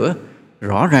là ai nữa,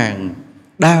 rõ ràng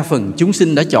đa phần chúng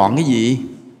sinh đã chọn cái gì?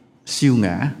 Siêu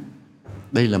ngã.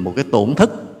 Đây là một cái tổn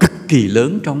thất cực kỳ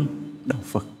lớn trong đạo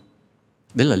Phật.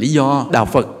 Đấy là lý do đạo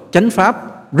Phật chánh pháp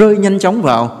rơi nhanh chóng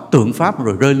vào tượng pháp,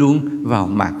 rồi rơi luôn vào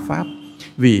mạt pháp.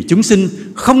 Vì chúng sinh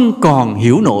không còn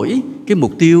hiểu nổi cái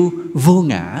mục tiêu vô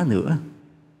ngã nữa,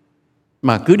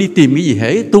 mà cứ đi tìm cái gì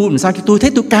hễ tu làm sao cho tôi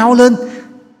thấy tôi cao lên,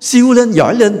 siêu lên,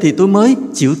 giỏi lên thì tôi mới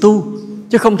chịu tu.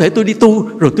 Chứ không thể tôi đi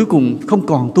tu rồi cuối cùng không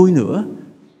còn tôi nữa.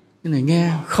 Cái này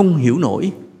nghe không hiểu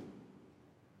nổi.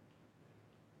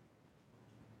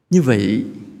 Như vậy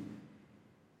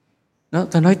đó,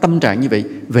 ta nói tâm trạng như vậy.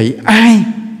 Vậy ai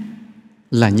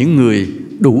là những người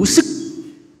đủ sức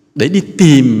để đi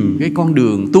tìm cái con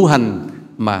đường tu hành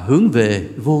mà hướng về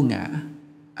vô ngã?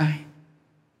 Ai?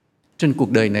 Trên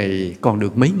cuộc đời này còn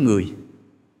được mấy người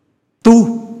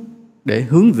tu để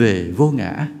hướng về vô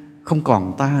ngã, không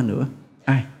còn ta nữa?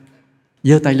 Ai?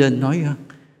 Giơ tay lên nói không?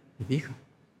 Biết không?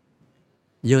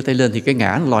 Giơ tay lên thì cái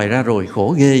ngã nó lòi ra rồi,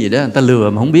 khổ ghê vậy đó, người ta lừa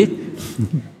mà không biết.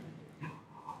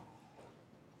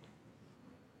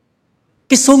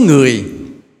 Cái số người,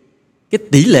 cái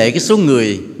tỷ lệ, cái số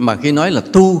người mà khi nói là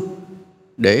tu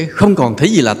để không còn thấy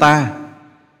gì là ta,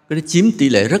 cái đó chiếm tỷ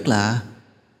lệ rất là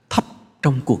thấp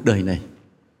trong cuộc đời này.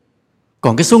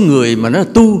 Còn cái số người mà nó là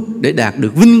tu để đạt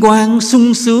được vinh quang,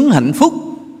 sung sướng, hạnh phúc,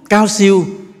 cao siêu,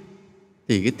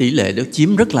 thì cái tỷ lệ đó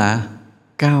chiếm rất là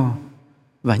cao.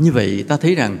 Và như vậy ta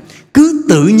thấy rằng cứ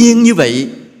tự nhiên như vậy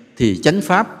thì chánh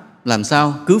pháp làm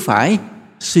sao? Cứ phải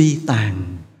suy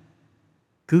tàn.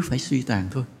 Cứ phải suy tàn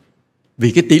thôi.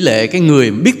 Vì cái tỷ lệ cái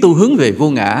người biết tu hướng về vô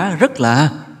ngã rất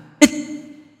là ít.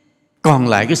 Còn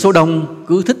lại cái số đông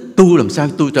cứ thích tu làm sao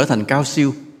tu trở thành cao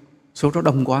siêu. Số đó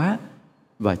đông quá.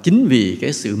 Và chính vì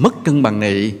cái sự mất cân bằng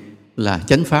này là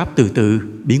chánh pháp từ từ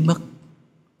biến mất.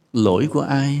 Lỗi của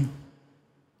ai?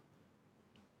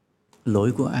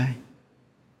 Lỗi của ai?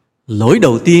 Lỗi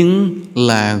đầu tiên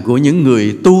là của những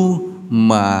người tu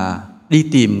mà đi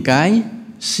tìm cái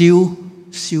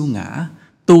siêu ngã.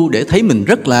 Tu để thấy mình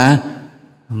rất là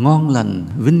ngon lành,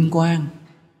 vinh quang.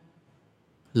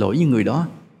 Lỗi như người đó.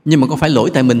 Nhưng mà có phải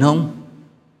lỗi tại mình không?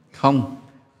 Không.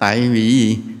 Tại vì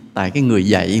gì? Tại cái người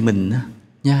dạy mình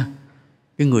nha.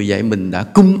 Cái người dạy mình đã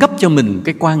cung cấp cho mình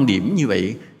cái quan điểm như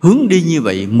vậy, hướng đi như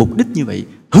vậy, mục đích như vậy,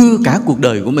 hư cả cuộc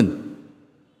đời của mình.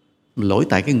 Lỗi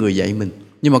tại cái người dạy mình.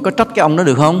 Nhưng mà có trách cái ông đó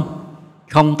được không?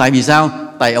 Không. Tại vì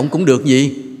sao? Tại ông cũng được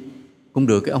gì? Cũng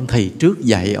được cái ông thầy trước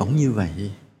dạy ông như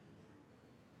vậy.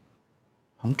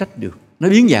 Không trách được. Nó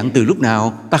biến dạng từ lúc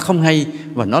nào ta không hay.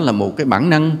 Và nó là một cái bản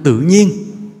năng tự nhiên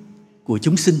của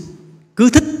chúng sinh. Cứ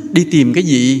thích đi tìm cái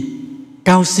gì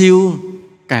cao siêu,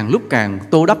 càng lúc càng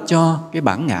tô đắp cho cái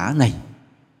bản ngã này.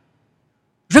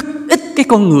 Rất ít cái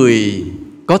con người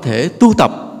có thể tu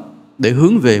tập để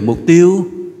hướng về mục tiêu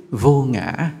vô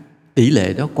ngã. Tỷ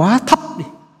lệ đó quá thấp đi.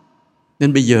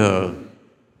 Nên bây giờ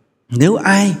nếu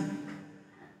ai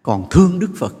còn thương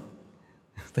Đức Phật,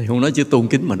 thầy không nói chữ tôn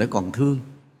kính mà nó còn thương,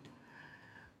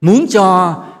 muốn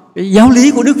cho cái giáo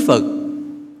lý của Đức Phật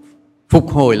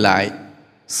phục hồi lại,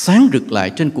 sáng rực lại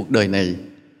trên cuộc đời này,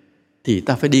 thì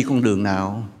ta phải đi con đường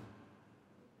nào?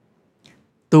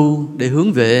 Tu để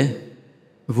hướng về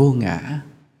vô ngã.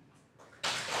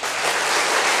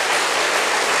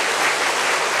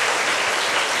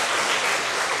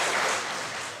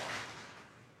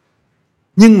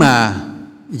 Nhưng mà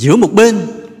giữa một bên,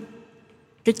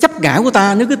 cái chấp ngã của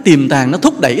ta nó cứ tiềm tàng, nó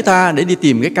thúc đẩy ta để đi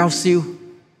tìm cái cao siêu.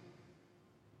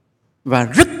 Và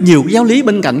rất nhiều cái giáo lý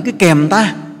bên cạnh cứ kèm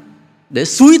ta để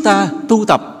xúi ta tu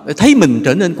tập, để thấy mình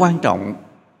trở nên quan trọng.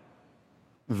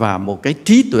 Và một cái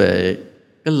trí tuệ,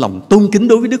 cái lòng tôn kính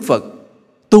đối với Đức Phật,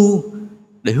 tu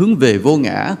để hướng về vô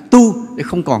ngã, tu để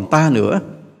không còn ta nữa,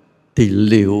 thì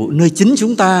liệu nơi chính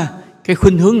chúng ta cái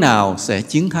khuynh hướng nào sẽ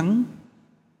chiến thắng?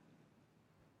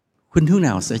 Khuynh hướng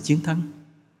nào sẽ chiến thắng?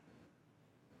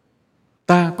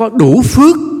 Ta có đủ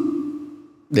phước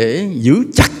để giữ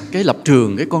chặt cái lập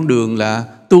trường, cái con đường là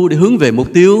tu để hướng về mục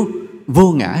tiêu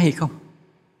vô ngã hay không?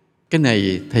 Cái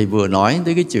này thầy vừa nói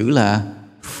tới cái chữ là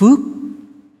phước.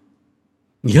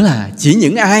 Nghĩa là chỉ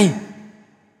những ai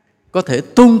có thể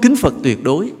tôn kính Phật tuyệt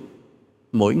đối,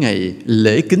 mỗi ngày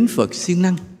lễ kính Phật siêng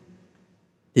năng,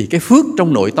 thì cái phước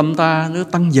trong nội tâm ta nó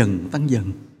tăng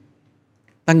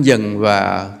dần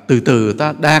và từ từ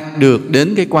ta đạt được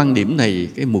đến cái quan điểm này,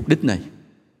 cái mục đích này,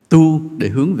 tu để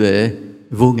hướng về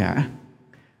vô ngã.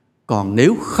 Còn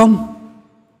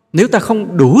nếu ta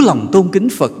không đủ lòng tôn kính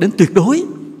Phật đến tuyệt đối,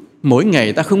 mỗi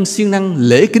ngày ta không siêng năng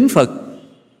lễ kính Phật,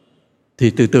 thì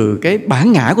từ từ cái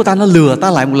bản ngã của ta nó lừa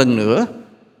ta lại một lần nữa.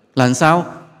 Làm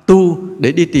sao? Tu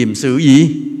để đi tìm sự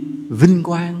gì? Vinh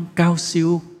quang, cao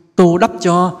siêu, tô đắp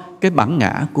cho cái bản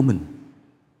ngã của mình.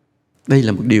 Đây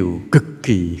là một điều cực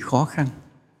kỳ khó khăn.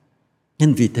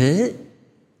 Nên vì thế,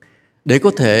 để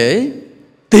có thể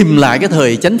tìm lại cái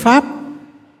thời chánh pháp,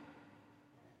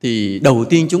 thì đầu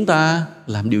tiên chúng ta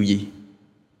làm điều gì?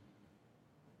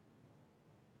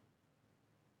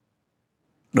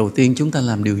 Đầu tiên chúng ta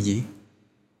làm điều gì?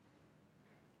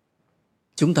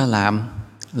 Chúng ta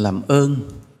làm ơn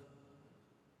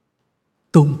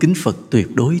tôn kính Phật tuyệt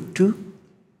đối trước.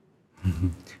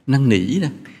 Năn nỉ đó.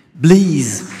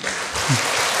 Please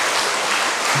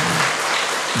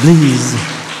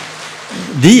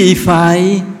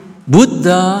deify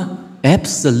Buddha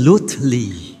absolutely.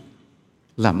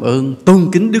 Làm ơn tôn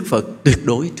kính Đức Phật tuyệt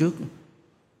đối trước.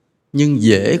 Nhưng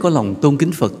dễ có lòng tôn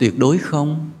kính Phật tuyệt đối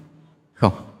không?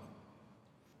 Không.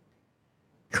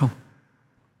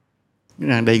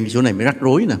 Đây chỗ này mới rắc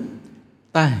rối nè.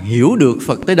 Ta hiểu được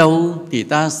Phật tới đâu thì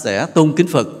ta sẽ tôn kính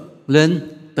Phật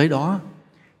lên tới đó.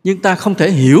 Nhưng ta không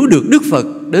thể hiểu được Đức Phật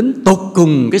đến tột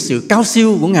cùng cái sự cao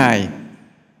siêu của Ngài.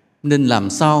 Nên làm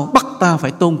sao bắt ta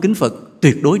phải tôn kính Phật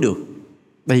tuyệt đối được?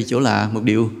 Đây chỗ là một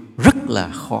điều rất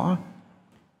là khó.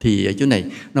 Thì ở chỗ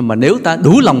này, mà nếu ta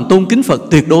đủ lòng tôn kính Phật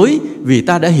tuyệt đối vì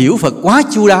ta đã hiểu Phật quá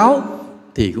chu đáo,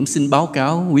 thì cũng xin báo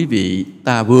cáo quý vị,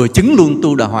 ta vừa chứng luôn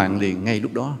Tu Đà Hoàng liền ngay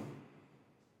lúc đó.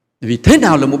 Vì thế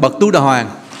nào là một bậc tu đà hoàng?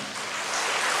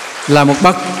 Là một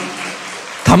bậc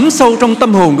thấm sâu trong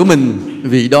tâm hồn của mình,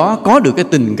 vì đó có được cái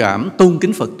tình cảm tôn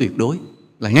kính Phật tuyệt đối,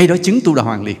 là ngay đó chứng tu đà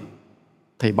hoàng liền.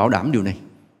 Thầy bảo đảm điều này.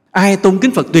 Ai tôn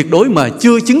kính Phật tuyệt đối mà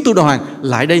chưa chứng tu đà hoàng,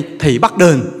 lại đây thầy bắt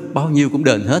đền, bao nhiêu cũng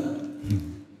đền hết.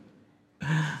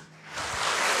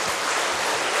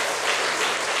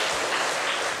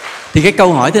 Thì cái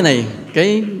câu hỏi thế này,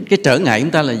 cái trở ngại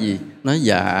chúng ta là gì? Nói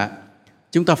dạ,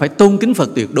 chúng ta phải tôn kính Phật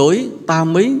tuyệt đối, ta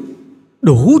mới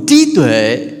đủ trí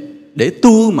tuệ để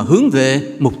tu mà hướng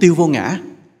về mục tiêu vô ngã.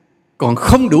 Còn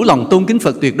không đủ lòng tôn kính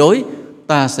Phật tuyệt đối,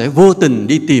 ta sẽ vô tình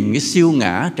đi tìm cái siêu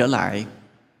ngã trở lại.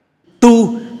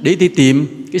 Tu để đi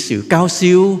tìm cái sự cao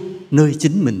siêu nơi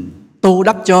chính mình, tô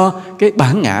đắp cho cái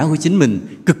bản ngã của chính mình,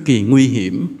 cực kỳ nguy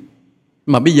hiểm.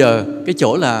 Mà bây giờ cái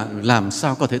chỗ là làm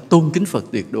sao có thể tôn kính Phật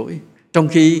tuyệt đối, trong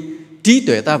khi trí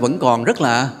tuệ ta vẫn còn rất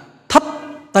là thấp,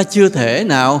 ta chưa thể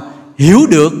nào hiểu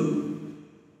được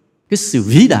cái sự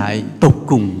vĩ đại tột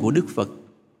cùng của Đức Phật.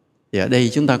 Thì ở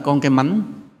đây chúng ta có cái mánh,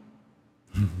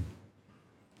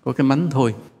 có cái mánh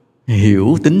thôi,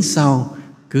 hiểu tính sau,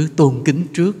 cứ tôn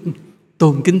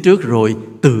kính trước rồi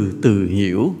từ từ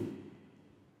hiểu.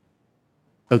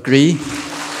 Agree?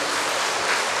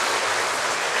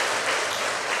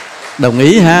 Đồng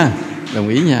ý ha? Đồng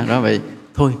ý nha. Đó vậy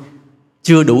thôi,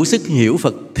 chưa đủ sức hiểu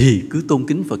Phật thì cứ tôn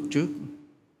kính Phật trước.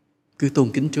 Cứ tôn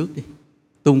kính trước đi.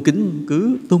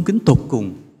 Cứ tôn kính tột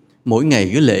cùng. Mỗi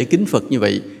ngày cứ lễ kính Phật như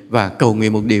vậy và cầu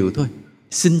nguyện một điều thôi: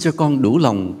 xin cho con đủ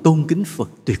lòng tôn kính Phật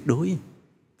tuyệt đối.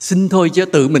 Xin thôi chứ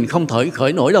tự mình không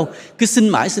khởi nổi đâu. Cứ xin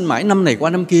mãi năm này qua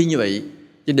năm kia như vậy,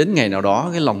 cho đến ngày nào đó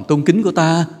cái lòng tôn kính của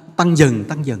ta tăng dần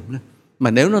lên.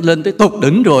 Mà nếu nó lên tới tột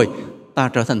đỉnh rồi, ta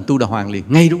trở thành tu đà hoàng liền.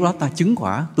 Ngay lúc đó ta chứng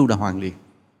quả tu đà hoàng liền.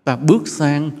 Ta bước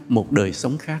sang một đời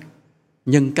sống khác,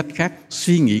 nhân cách khác,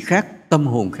 suy nghĩ khác, tâm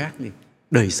hồn khác liền,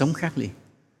 đời sống khác liền,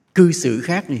 cư xử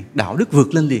khác liền, đạo đức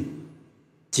vượt lên liền.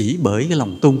 Chỉ bởi cái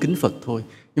lòng tôn kính Phật thôi.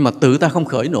 Nhưng mà tự ta không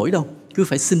khởi nổi đâu. Cứ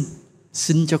phải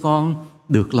xin cho con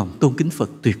được lòng tôn kính Phật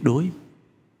tuyệt đối.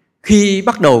 Khi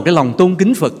bắt đầu cái lòng tôn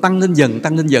kính Phật tăng lên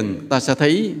dần, ta sẽ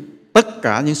thấy tất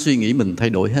cả những suy nghĩ mình thay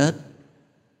đổi hết.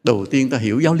 Đầu tiên ta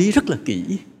hiểu giáo lý rất là kỹ.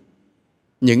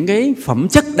 Những cái phẩm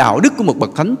chất đạo đức của một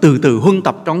bậc thánh từ từ huân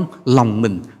tập trong lòng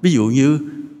mình. Ví dụ như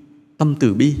tâm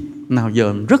từ bi, nào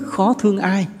giờ rất khó thương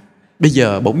ai, bây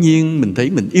giờ bỗng nhiên mình thấy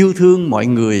mình yêu thương mọi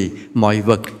người, mọi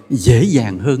vật dễ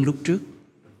dàng hơn lúc trước.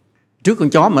 Trước con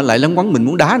chó mà lại lấn quấn, mình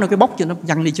muốn đá nó cái bóc cho nó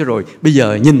văng đi cho rồi. Bây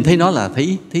giờ nhìn thấy nó là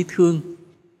thấy thương.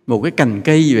 Một cái cành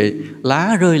cây vậy,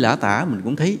 lá rơi lả tả, mình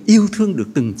cũng thấy yêu thương được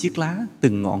từng chiếc lá,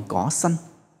 từng ngọn cỏ xanh.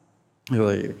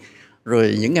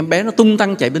 Rồi những em bé nó tung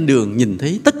tăng chạy bên đường, nhìn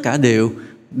thấy tất cả đều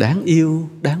đáng yêu,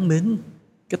 đáng mến.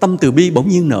 Cái tâm từ bi bỗng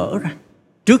nhiên nở ra.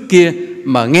 Trước kia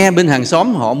mà nghe bên hàng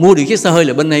xóm họ mua được chiếc xe hơi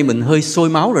là bên đây mình hơi sôi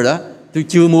máu rồi đó. Tôi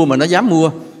chưa mua mà nó dám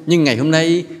mua. Nhưng ngày hôm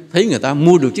nay thấy người ta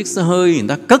mua được chiếc xe hơi, người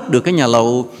ta cất được cái nhà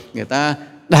lầu, người ta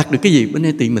đạt được cái gì bên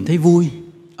đây thì mình thấy vui.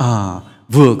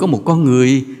 Vừa có một con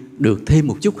người được thêm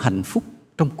một chút hạnh phúc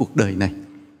trong cuộc đời này.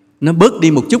 Nó bớt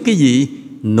đi một chút cái gì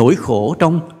nỗi khổ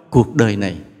trong cuộc đời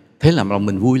này. Thế làm lòng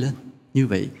mình vui lên. Như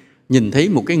vậy, nhìn thấy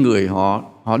một cái người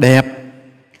họ đẹp,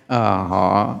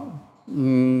 họ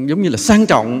giống như là sang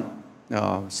trọng,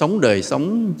 sống đời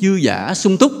sống dư dả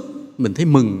sung túc, mình thấy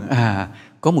mừng.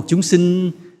 Có một chúng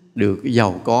sinh được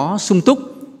giàu có sung túc,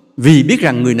 vì biết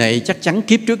rằng người này chắc chắn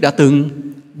kiếp trước đã từng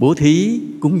bố thí,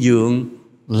 cúng dường,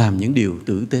 làm những điều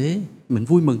tử tế, mình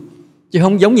vui mừng. Chứ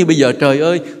không giống như bây giờ, trời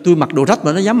ơi, tôi mặc đồ rách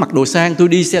mà nó dám mặc đồ sang, tôi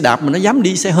đi xe đạp mà nó dám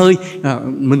đi xe hơi,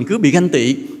 mình cứ bị ganh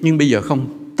tị. Nhưng bây giờ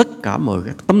không, tất cả mọi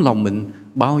cái tấm lòng mình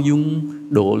bao dung,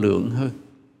 độ lượng hơn,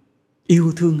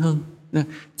 yêu thương hơn,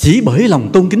 chỉ bởi lòng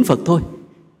tôn kính Phật thôi.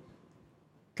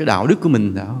 Cái đạo đức của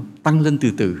mình đã tăng lên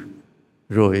từ từ.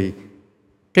 Rồi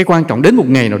cái quan trọng đến một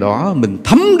ngày nào đó mình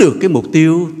thấm được cái mục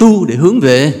tiêu tu để hướng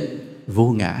về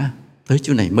vô ngã. Tới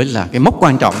chỗ này mới là cái mốc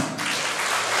quan trọng.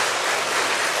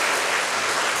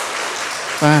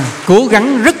 Và cố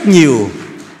gắng rất nhiều,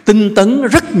 tinh tấn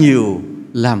rất nhiều,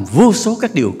 làm vô số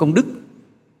các điều công đức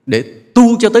để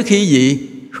tu cho tới khi gì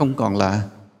không còn là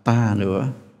ta nữa.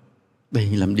 Đây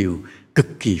là điều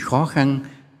cực kỳ khó khăn,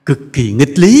 cực kỳ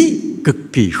nghịch lý, cực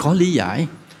kỳ khó lý giải.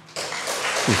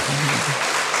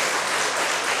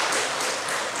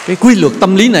 Cái quy luật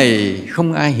tâm lý này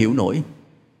không ai hiểu nổi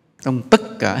trong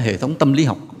tất cả hệ thống tâm lý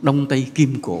học Đông Tây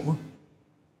Kim Cổ.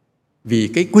 Vì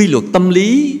cái quy luật tâm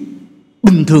lý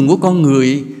bình thường của con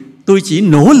người, tôi chỉ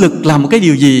nỗ lực làm một cái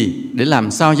điều gì để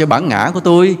làm sao cho bản ngã của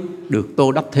tôi được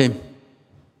tô đắp thêm.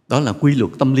 Đó là quy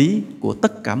luật tâm lý của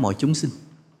tất cả mọi chúng sinh.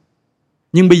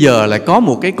 Nhưng bây giờ lại có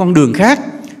một cái con đường khác.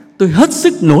 tôi hết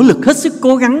sức nỗ lực, hết sức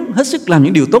cố gắng, hết sức làm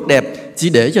những điều tốt đẹp, chỉ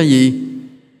để cho gì?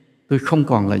 Tôi không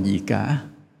còn là gì cả.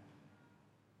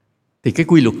 Thì cái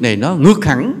quy luật này nó ngược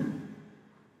hẳn.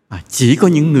 Chỉ có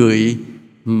những người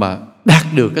mà đạt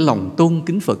được cái lòng tôn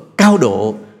kính Phật cao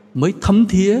độ mới thấm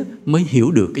thía, mới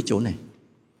hiểu được cái chỗ này.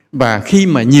 Và khi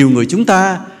mà nhiều người chúng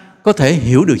ta có thể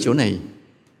hiểu được chỗ này,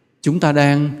 chúng ta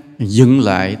đang dựng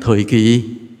lại thời kỳ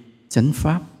chánh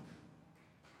pháp.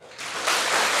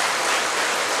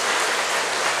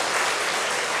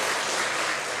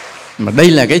 Mà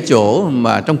đây là cái chỗ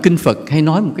mà trong Kinh Phật hay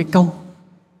nói một cái câu.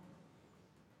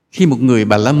 Khi một người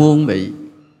Bà La Môn vậy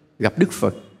gặp Đức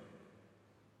Phật,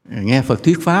 nghe Phật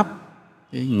thuyết pháp,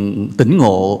 tỉnh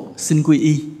ngộ, xin quy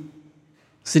y.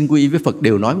 Xin quy y với Phật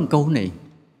đều nói một câu này.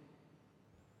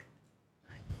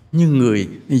 Như người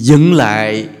dựng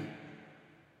lại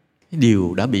cái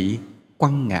điều đã bị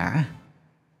quăng ngã.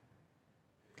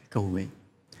 Cái câu ấy.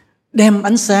 Đem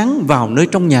ánh sáng vào nơi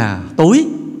trong nhà tối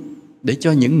để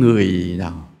cho những người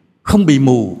nào không bị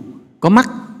mù, có mắt,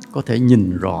 có thể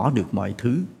nhìn rõ được mọi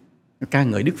thứ. Ca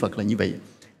ngợi Đức Phật là như vậy,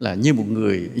 là như một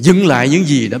người dừng lại những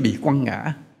gì đã bị quăng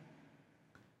ngã.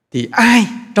 Thì ai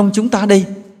trong chúng ta đây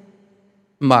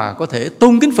mà có thể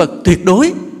tôn kính Phật tuyệt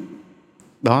đối?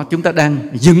 Đó, chúng ta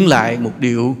đang dừng lại một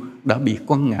điều đã bị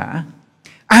quăng ngã.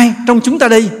 Ai trong chúng ta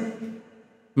đây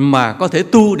mà có thể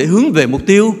tu để hướng về mục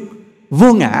tiêu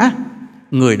vô ngã?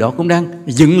 Người đó cũng đang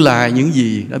dừng lại những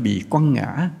gì đã bị quăng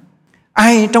ngã.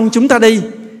 Ai trong chúng ta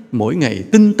đây mỗi ngày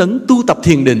tinh tấn tu tập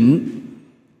thiền định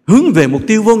hướng về mục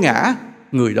tiêu vô ngã?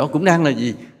 Người đó cũng đang là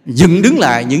gì? Dừng đứng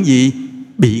lại những gì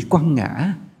bị quăng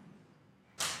ngã.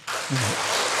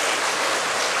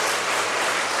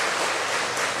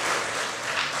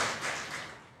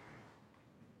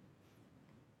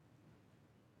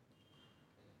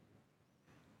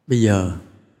 Bây giờ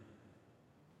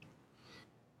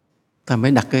ta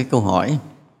mới đặt cái câu hỏi: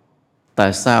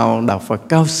 tại sao đạo Phật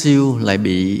cao siêu lại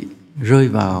bị rơi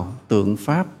vào tượng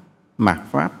pháp, mạt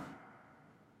pháp,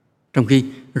 trong khi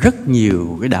rất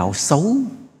nhiều cái đạo xấu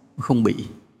không bị?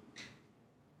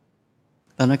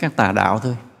 Ta nói các tà đạo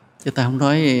thôi, chứ ta không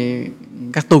nói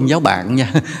các tôn giáo bạn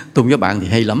nha. Tôn giáo bạn thì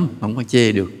hay lắm, không có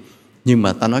chê được. Nhưng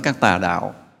mà ta nói các tà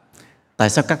đạo. Tại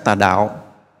sao các tà đạo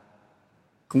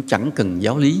cũng chẳng cần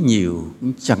giáo lý nhiều,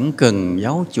 cũng chẳng cần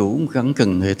giáo chủ, cũng chẳng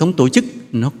cần hệ thống tổ chức,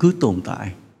 nó cứ tồn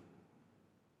tại?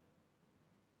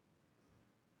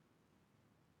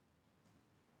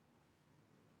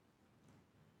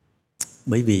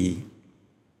 Bởi vì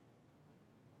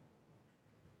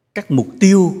các mục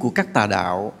tiêu của các tà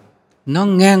đạo nó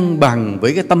ngang bằng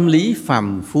với cái tâm lý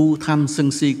phàm phu tham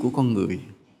sân si của con người.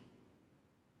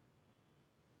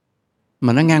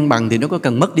 Mà nó ngang bằng thì nó có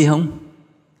cần mất đi không?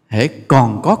 Hễ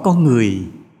còn có con người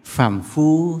phàm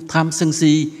phu tham sân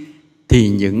si thì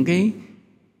những cái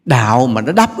đạo mà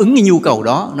nó đáp ứng cái nhu cầu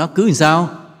đó nó cứ làm sao?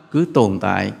 Cứ tồn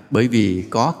tại. Bởi vì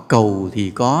có cầu thì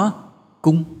có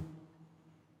cung.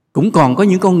 Cũng còn có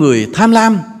những con người tham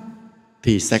lam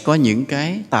thì sẽ có những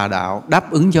cái tà đạo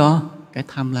đáp ứng cho cái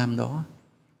tham lam đó.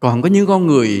 Còn có những con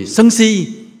người sân si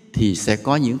thì sẽ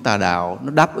có những tà đạo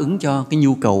nó đáp ứng cho cái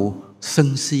nhu cầu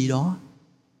sân si đó.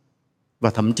 Và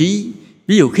thậm chí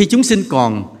ví dụ khi chúng sinh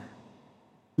còn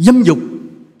dâm dục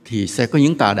thì sẽ có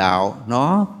những tà đạo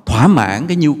nó thỏa mãn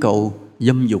cái nhu cầu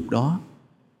dâm dục đó.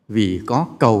 Vì có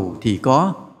cầu thì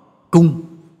có cung,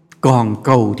 còn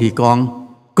cầu thì còn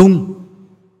cung.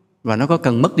 Và nó có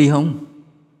cần mất đi không?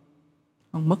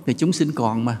 Không mất thì chúng sinh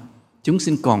còn mà. Chúng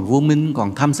sinh còn vô minh,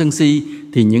 còn tham sân si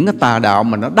thì những cái tà đạo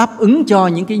mà nó đáp ứng cho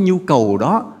những cái nhu cầu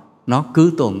đó nó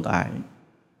cứ tồn tại.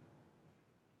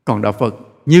 Còn đạo Phật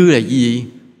như là gì?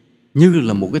 Như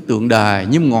là một cái tượng đài,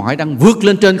 như một ngọn hải đăng vượt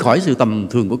lên trên khỏi sự tầm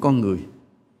thường của con người.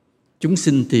 Chúng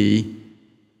sinh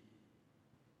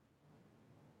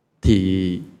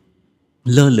thì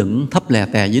lơ lửng thấp lè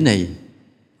tè dưới này.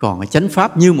 Còn cái chánh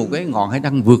pháp như một cái ngọn hải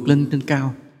đăng vượt lên trên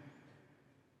cao.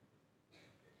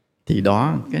 Thì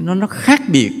đó, cái nó khác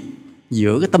biệt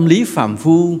giữa cái tâm lý phàm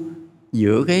phu,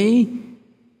 giữa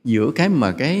cái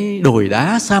mà cái đồi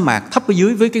đá sa mạc thấp ở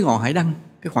dưới với cái ngọn hải đăng.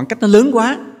 Cái khoảng cách nó lớn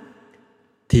quá.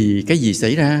 Thì cái gì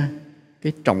xảy ra?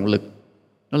 Cái trọng lực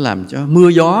nó làm cho mưa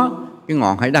gió, cái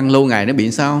ngọn hải đăng lâu ngày nó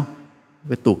bị sao?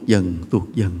 Phải tuột dần.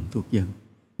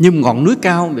 Nhưng ngọn núi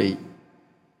cao bị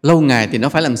lâu ngày thì nó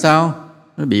phải làm sao?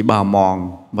 Nó bị bào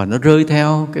mòn và nó rơi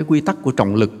theo cái quy tắc của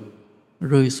trọng lực. Nó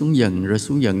rơi xuống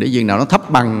dần để chừng nào nó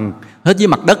thấp bằng hết với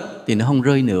mặt đất thì nó không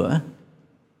rơi nữa.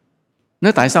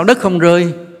 Nói tại sao đất không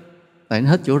rơi? Tại nó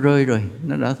hết chỗ rơi rồi,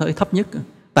 nó đã tới thấp nhất.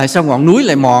 Tại sao ngọn núi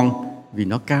lại mòn? Vì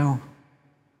nó cao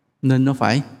nên nó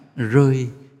phải rơi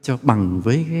cho bằng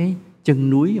với cái chân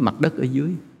núi, mặt đất ở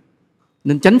dưới.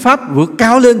 Nên chánh pháp vượt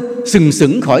cao lên, sừng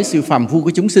sững khỏi sự phàm phu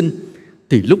của chúng sinh,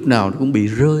 thì lúc nào nó cũng bị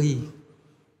rơi,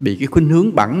 bị cái khuynh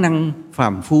hướng bản năng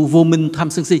phàm phu vô minh tham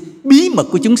sân si bí mật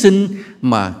của chúng sinh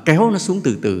mà kéo nó xuống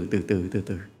từ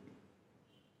từ.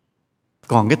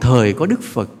 Còn cái thời có Đức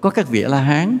Phật, có các vị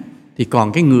A-la-hán, thì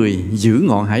còn cái người giữ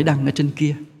ngọn hải đăng ở trên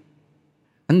kia.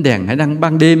 Ánh đèn hải đăng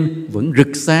ban đêm vẫn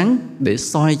rực sáng để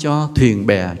soi cho thuyền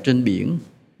bè trên biển,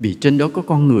 vì trên đó có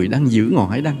con người đang giữ ngọn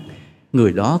hải đăng.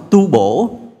 Người đó tu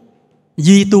bổ,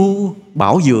 di tu,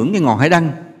 bảo dưỡng cái ngọn hải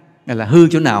đăng, hay là hư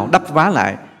chỗ nào đắp vá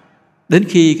lại. Đến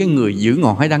khi cái người giữ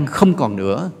ngọn hải đăng không còn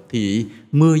nữa thì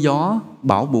mưa gió,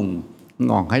 bão bùng,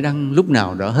 ngọn hải đăng lúc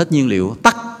nào đã hết nhiên liệu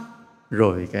tắt,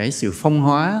 rồi cái sự phong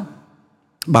hóa,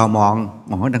 bào mòn,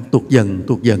 ngọn hải đăng tuột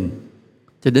dần,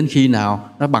 cho đến khi nào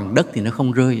nó bằng đất thì nó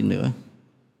không rơi nữa.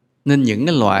 Nên những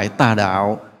cái loại tà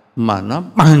đạo mà nó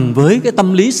bằng với cái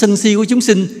tâm lý sân si của chúng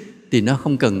sinh thì nó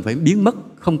không cần phải biến mất,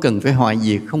 không cần phải hoại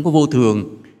diệt, không có vô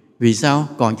thường. Vì sao?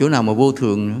 Còn chỗ nào mà vô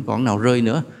thường, còn nào rơi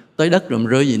nữa, tới đất rồi mà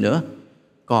rơi gì nữa.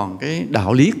 Còn cái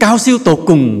đạo lý cao siêu tột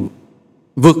cùng,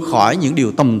 vượt khỏi những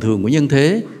điều tầm thường của nhân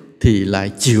thế, thì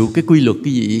lại chịu cái quy luật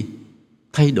cái gì?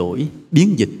 Thay đổi,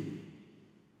 biến dịch,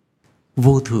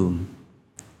 vô thường.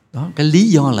 Đó, cái lý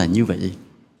do là như vậy.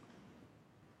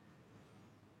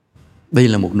 Đây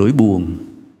là một nỗi buồn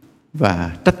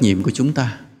và trách nhiệm của chúng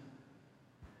ta.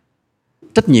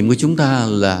 Trách nhiệm của chúng ta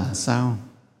là sao?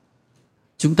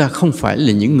 Chúng ta không phải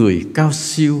là những người cao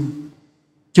siêu,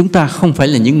 chúng ta không phải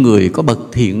là những người có bậc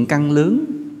thiện căn lớn,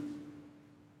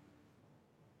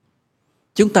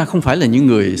 chúng ta không phải là những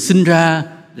người sinh ra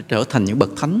để trở thành những bậc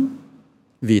thánh.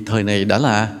 Vì thời này đã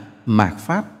là mạt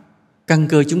pháp, căn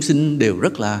cơ chúng sinh đều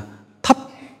rất là thấp.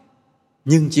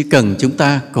 Nhưng chỉ cần chúng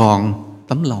ta còn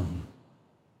tấm lòng,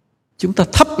 chúng ta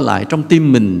thắp lại trong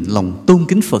tim mình lòng tôn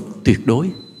kính Phật tuyệt đối,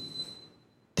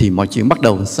 thì mọi chuyện bắt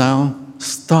đầu làm sao?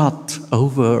 Start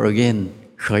over again,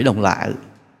 khởi động lại.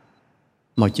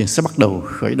 Mọi chuyện sẽ bắt đầu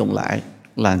khởi động lại.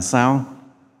 Là sao?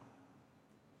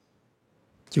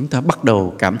 Chúng ta bắt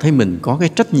đầu cảm thấy mình có cái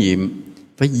trách nhiệm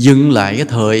phải dừng lại cái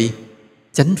thời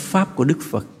chánh pháp của Đức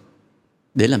Phật.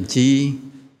 Để làm chi?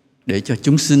 Để cho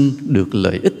chúng sinh được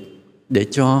lợi ích, để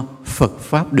cho Phật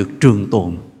Pháp được trường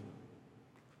tồn.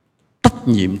 Trách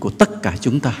nhiệm của tất cả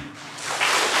chúng ta.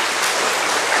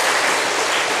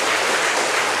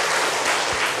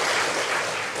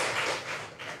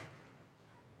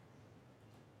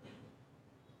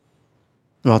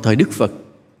 Vào thời Đức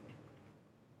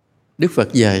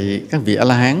Phật dạy các vị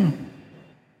A-la-hán,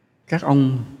 các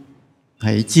ông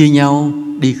hãy chia nhau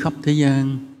đi khắp thế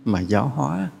gian mà giáo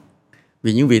hóa.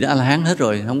 Vì những vị đã A-la-hán hết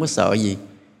rồi, không có sợ gì.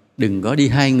 Đừng có đi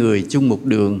hai người chung một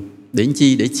đường, để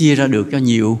chi? Để chia ra được cho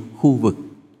nhiều khu vực.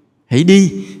 Hãy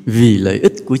đi vì lợi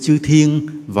ích của chư thiên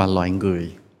và loài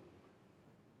người.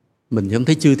 Mình không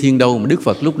thấy chư thiên đâu, mà Đức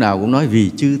Phật lúc nào cũng nói vì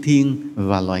chư thiên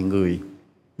và loài người.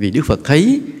 Vì Đức Phật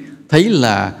thấy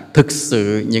là thực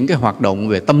sự những cái hoạt động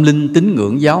về tâm linh, tín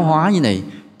ngưỡng, giáo hóa như này,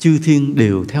 chư thiên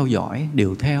đều theo dõi,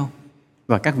 đều theo.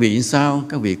 Và các vị sao?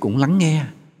 Các vị cũng lắng nghe,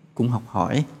 cũng học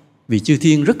hỏi. Vì chư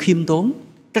thiên rất khiêm tốn.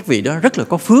 Các vị đó rất là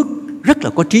có phước, rất là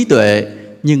có trí tuệ,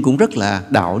 nhưng cũng rất là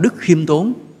đạo đức khiêm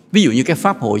tốn. Ví dụ như cái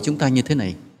pháp hội chúng ta như thế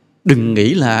này, đừng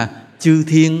nghĩ là chư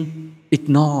thiên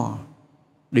ignore,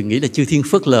 đừng nghĩ là chư thiên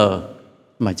phớt lờ,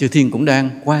 mà chư thiên cũng đang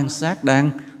quan sát,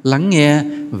 đang lắng nghe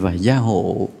và gia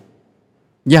hộ.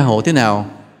 Gia hộ thế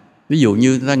nào? Ví dụ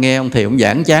như ta nghe ông thầy ông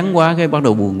giảng chán quá, cái bắt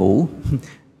đầu buồn ngủ.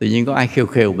 Tự nhiên có ai khều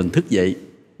khều mình thức dậy.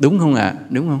 Đúng không ạ?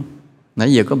 Đúng không?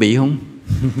 Nãy giờ có bị không?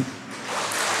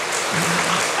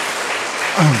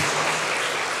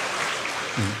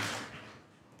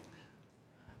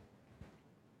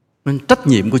 Nên trách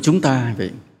nhiệm của chúng ta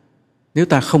vậy. Nếu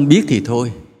ta không biết thì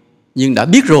thôi, nhưng đã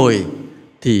biết rồi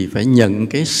thì phải nhận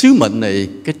cái sứ mệnh này,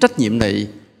 cái trách nhiệm này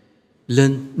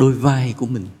lên đôi vai của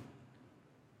mình.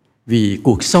 Vì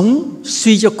cuộc sống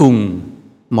suy cho cùng,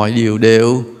 mọi điều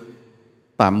đều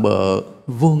tạm bợ,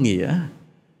 vô nghĩa.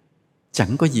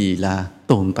 Chẳng có gì là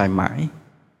tồn tại mãi.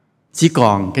 Chỉ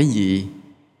còn cái gì?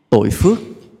 Tội phước,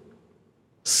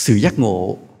 sự giác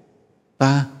ngộ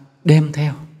ta đem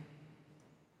theo.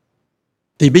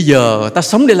 Thì bây giờ ta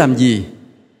sống để làm gì?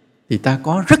 Thì ta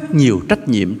có rất nhiều trách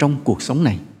nhiệm trong cuộc sống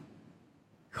này.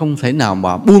 Không thể nào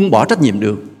mà buông bỏ trách nhiệm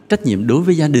được. Trách nhiệm đối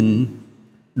với gia đình,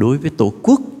 đối với tổ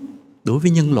quốc, đối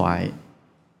với nhân loại,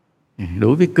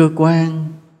 đối với cơ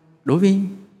quan, đối với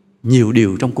nhiều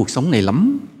điều trong cuộc sống này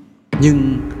lắm.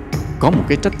 Nhưng có một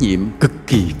cái trách nhiệm cực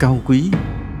kỳ cao quý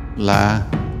là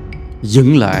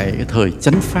dựng lại cái thời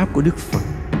chánh pháp của Đức Phật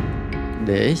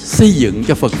để xây dựng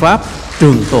cho Phật Pháp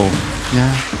trường tồn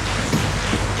nha.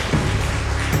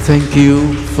 Thank you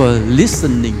for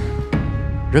listening.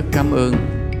 Rất cảm ơn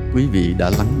quý vị đã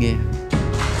lắng nghe.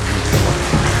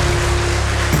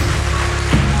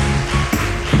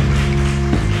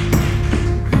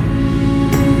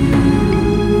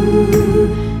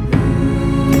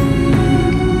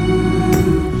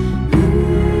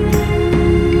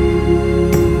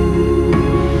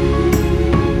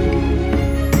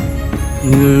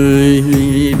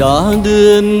 Người đã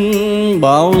đến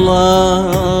bao la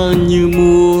như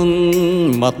muôn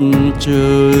mặt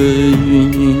trời,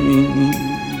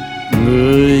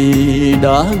 người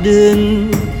đã đến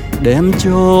đem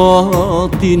cho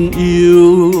tin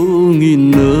yêu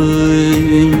nghìn nơi.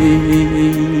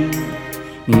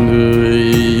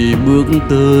 Người bước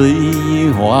tới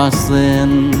hoa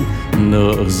sen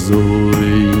nở rồi,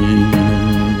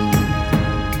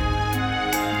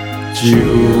 chiều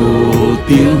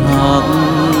tiếng hát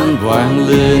vang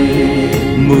lên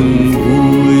mừng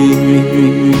vui.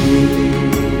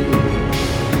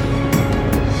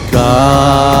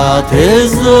 Cả thế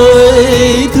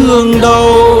giới thương đau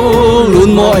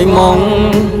luôn mỏi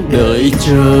mong đợi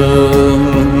chờ,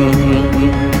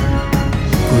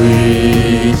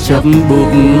 quỳ chắp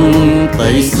bục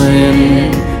tay sen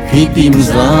khi tìm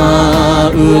ra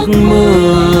ước mơ.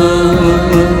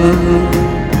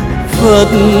 Phật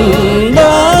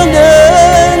đã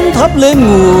đến thắp lên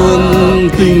nguồn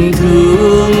tình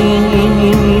thương,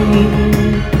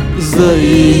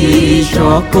 dạy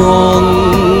cho con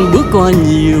bước qua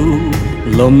nhiều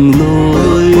lầm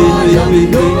lỗi.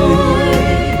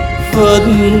 Phật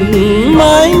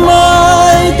mãi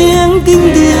mãi tiếng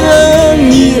kinh thiêng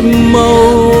nhiệm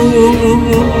màu,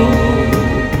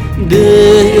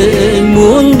 để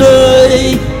muôn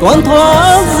đời con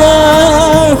thoát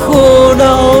ra khổ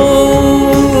đau.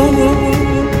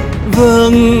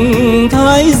 Vầng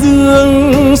thái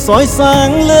dương soi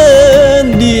sáng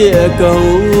lên địa cầu.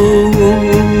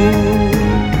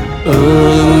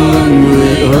 Ơn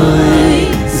người ơi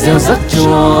gieo rắc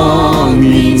cho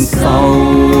nghìn sau.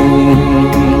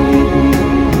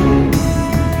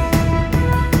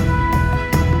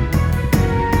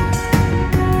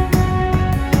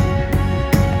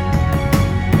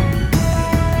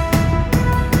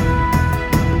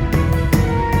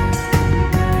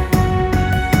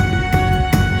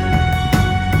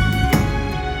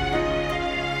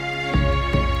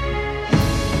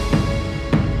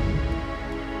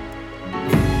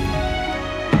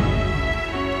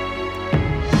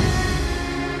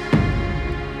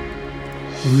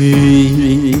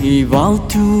 We vow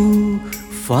to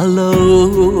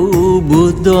follow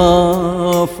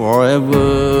Buddha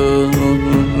forever,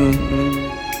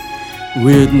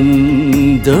 with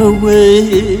the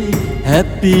way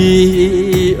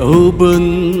happy,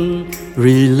 open,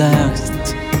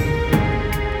 relaxed,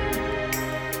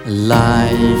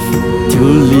 life to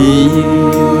live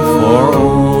for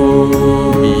all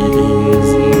beings,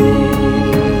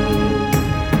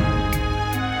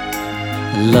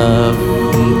 love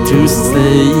to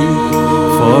say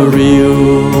for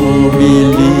real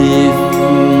belief.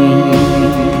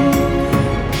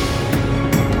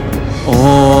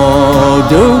 All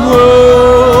the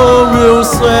world will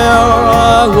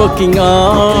share, working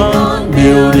on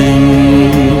building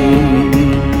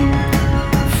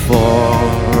for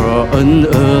an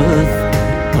earth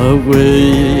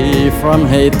away from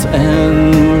hate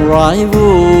and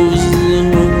rivals.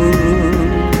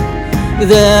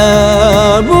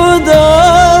 The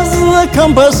Buddha's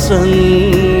compassion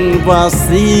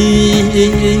vastly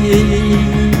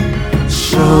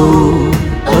show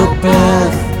a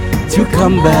path to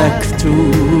come back to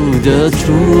the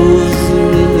truth.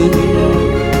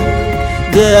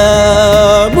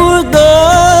 The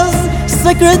Buddha's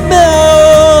sacred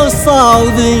bell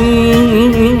sounding,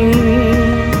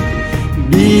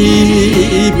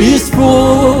 be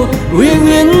peaceful, we're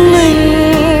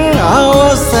winning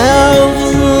ourselves.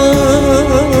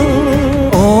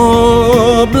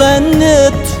 Or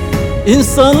blended in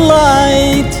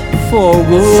sunlight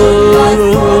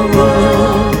forward.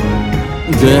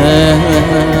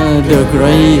 There the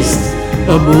grace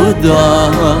of Buddha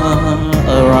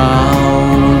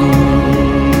around.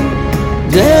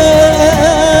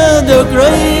 There the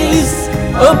grace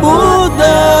of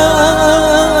Buddha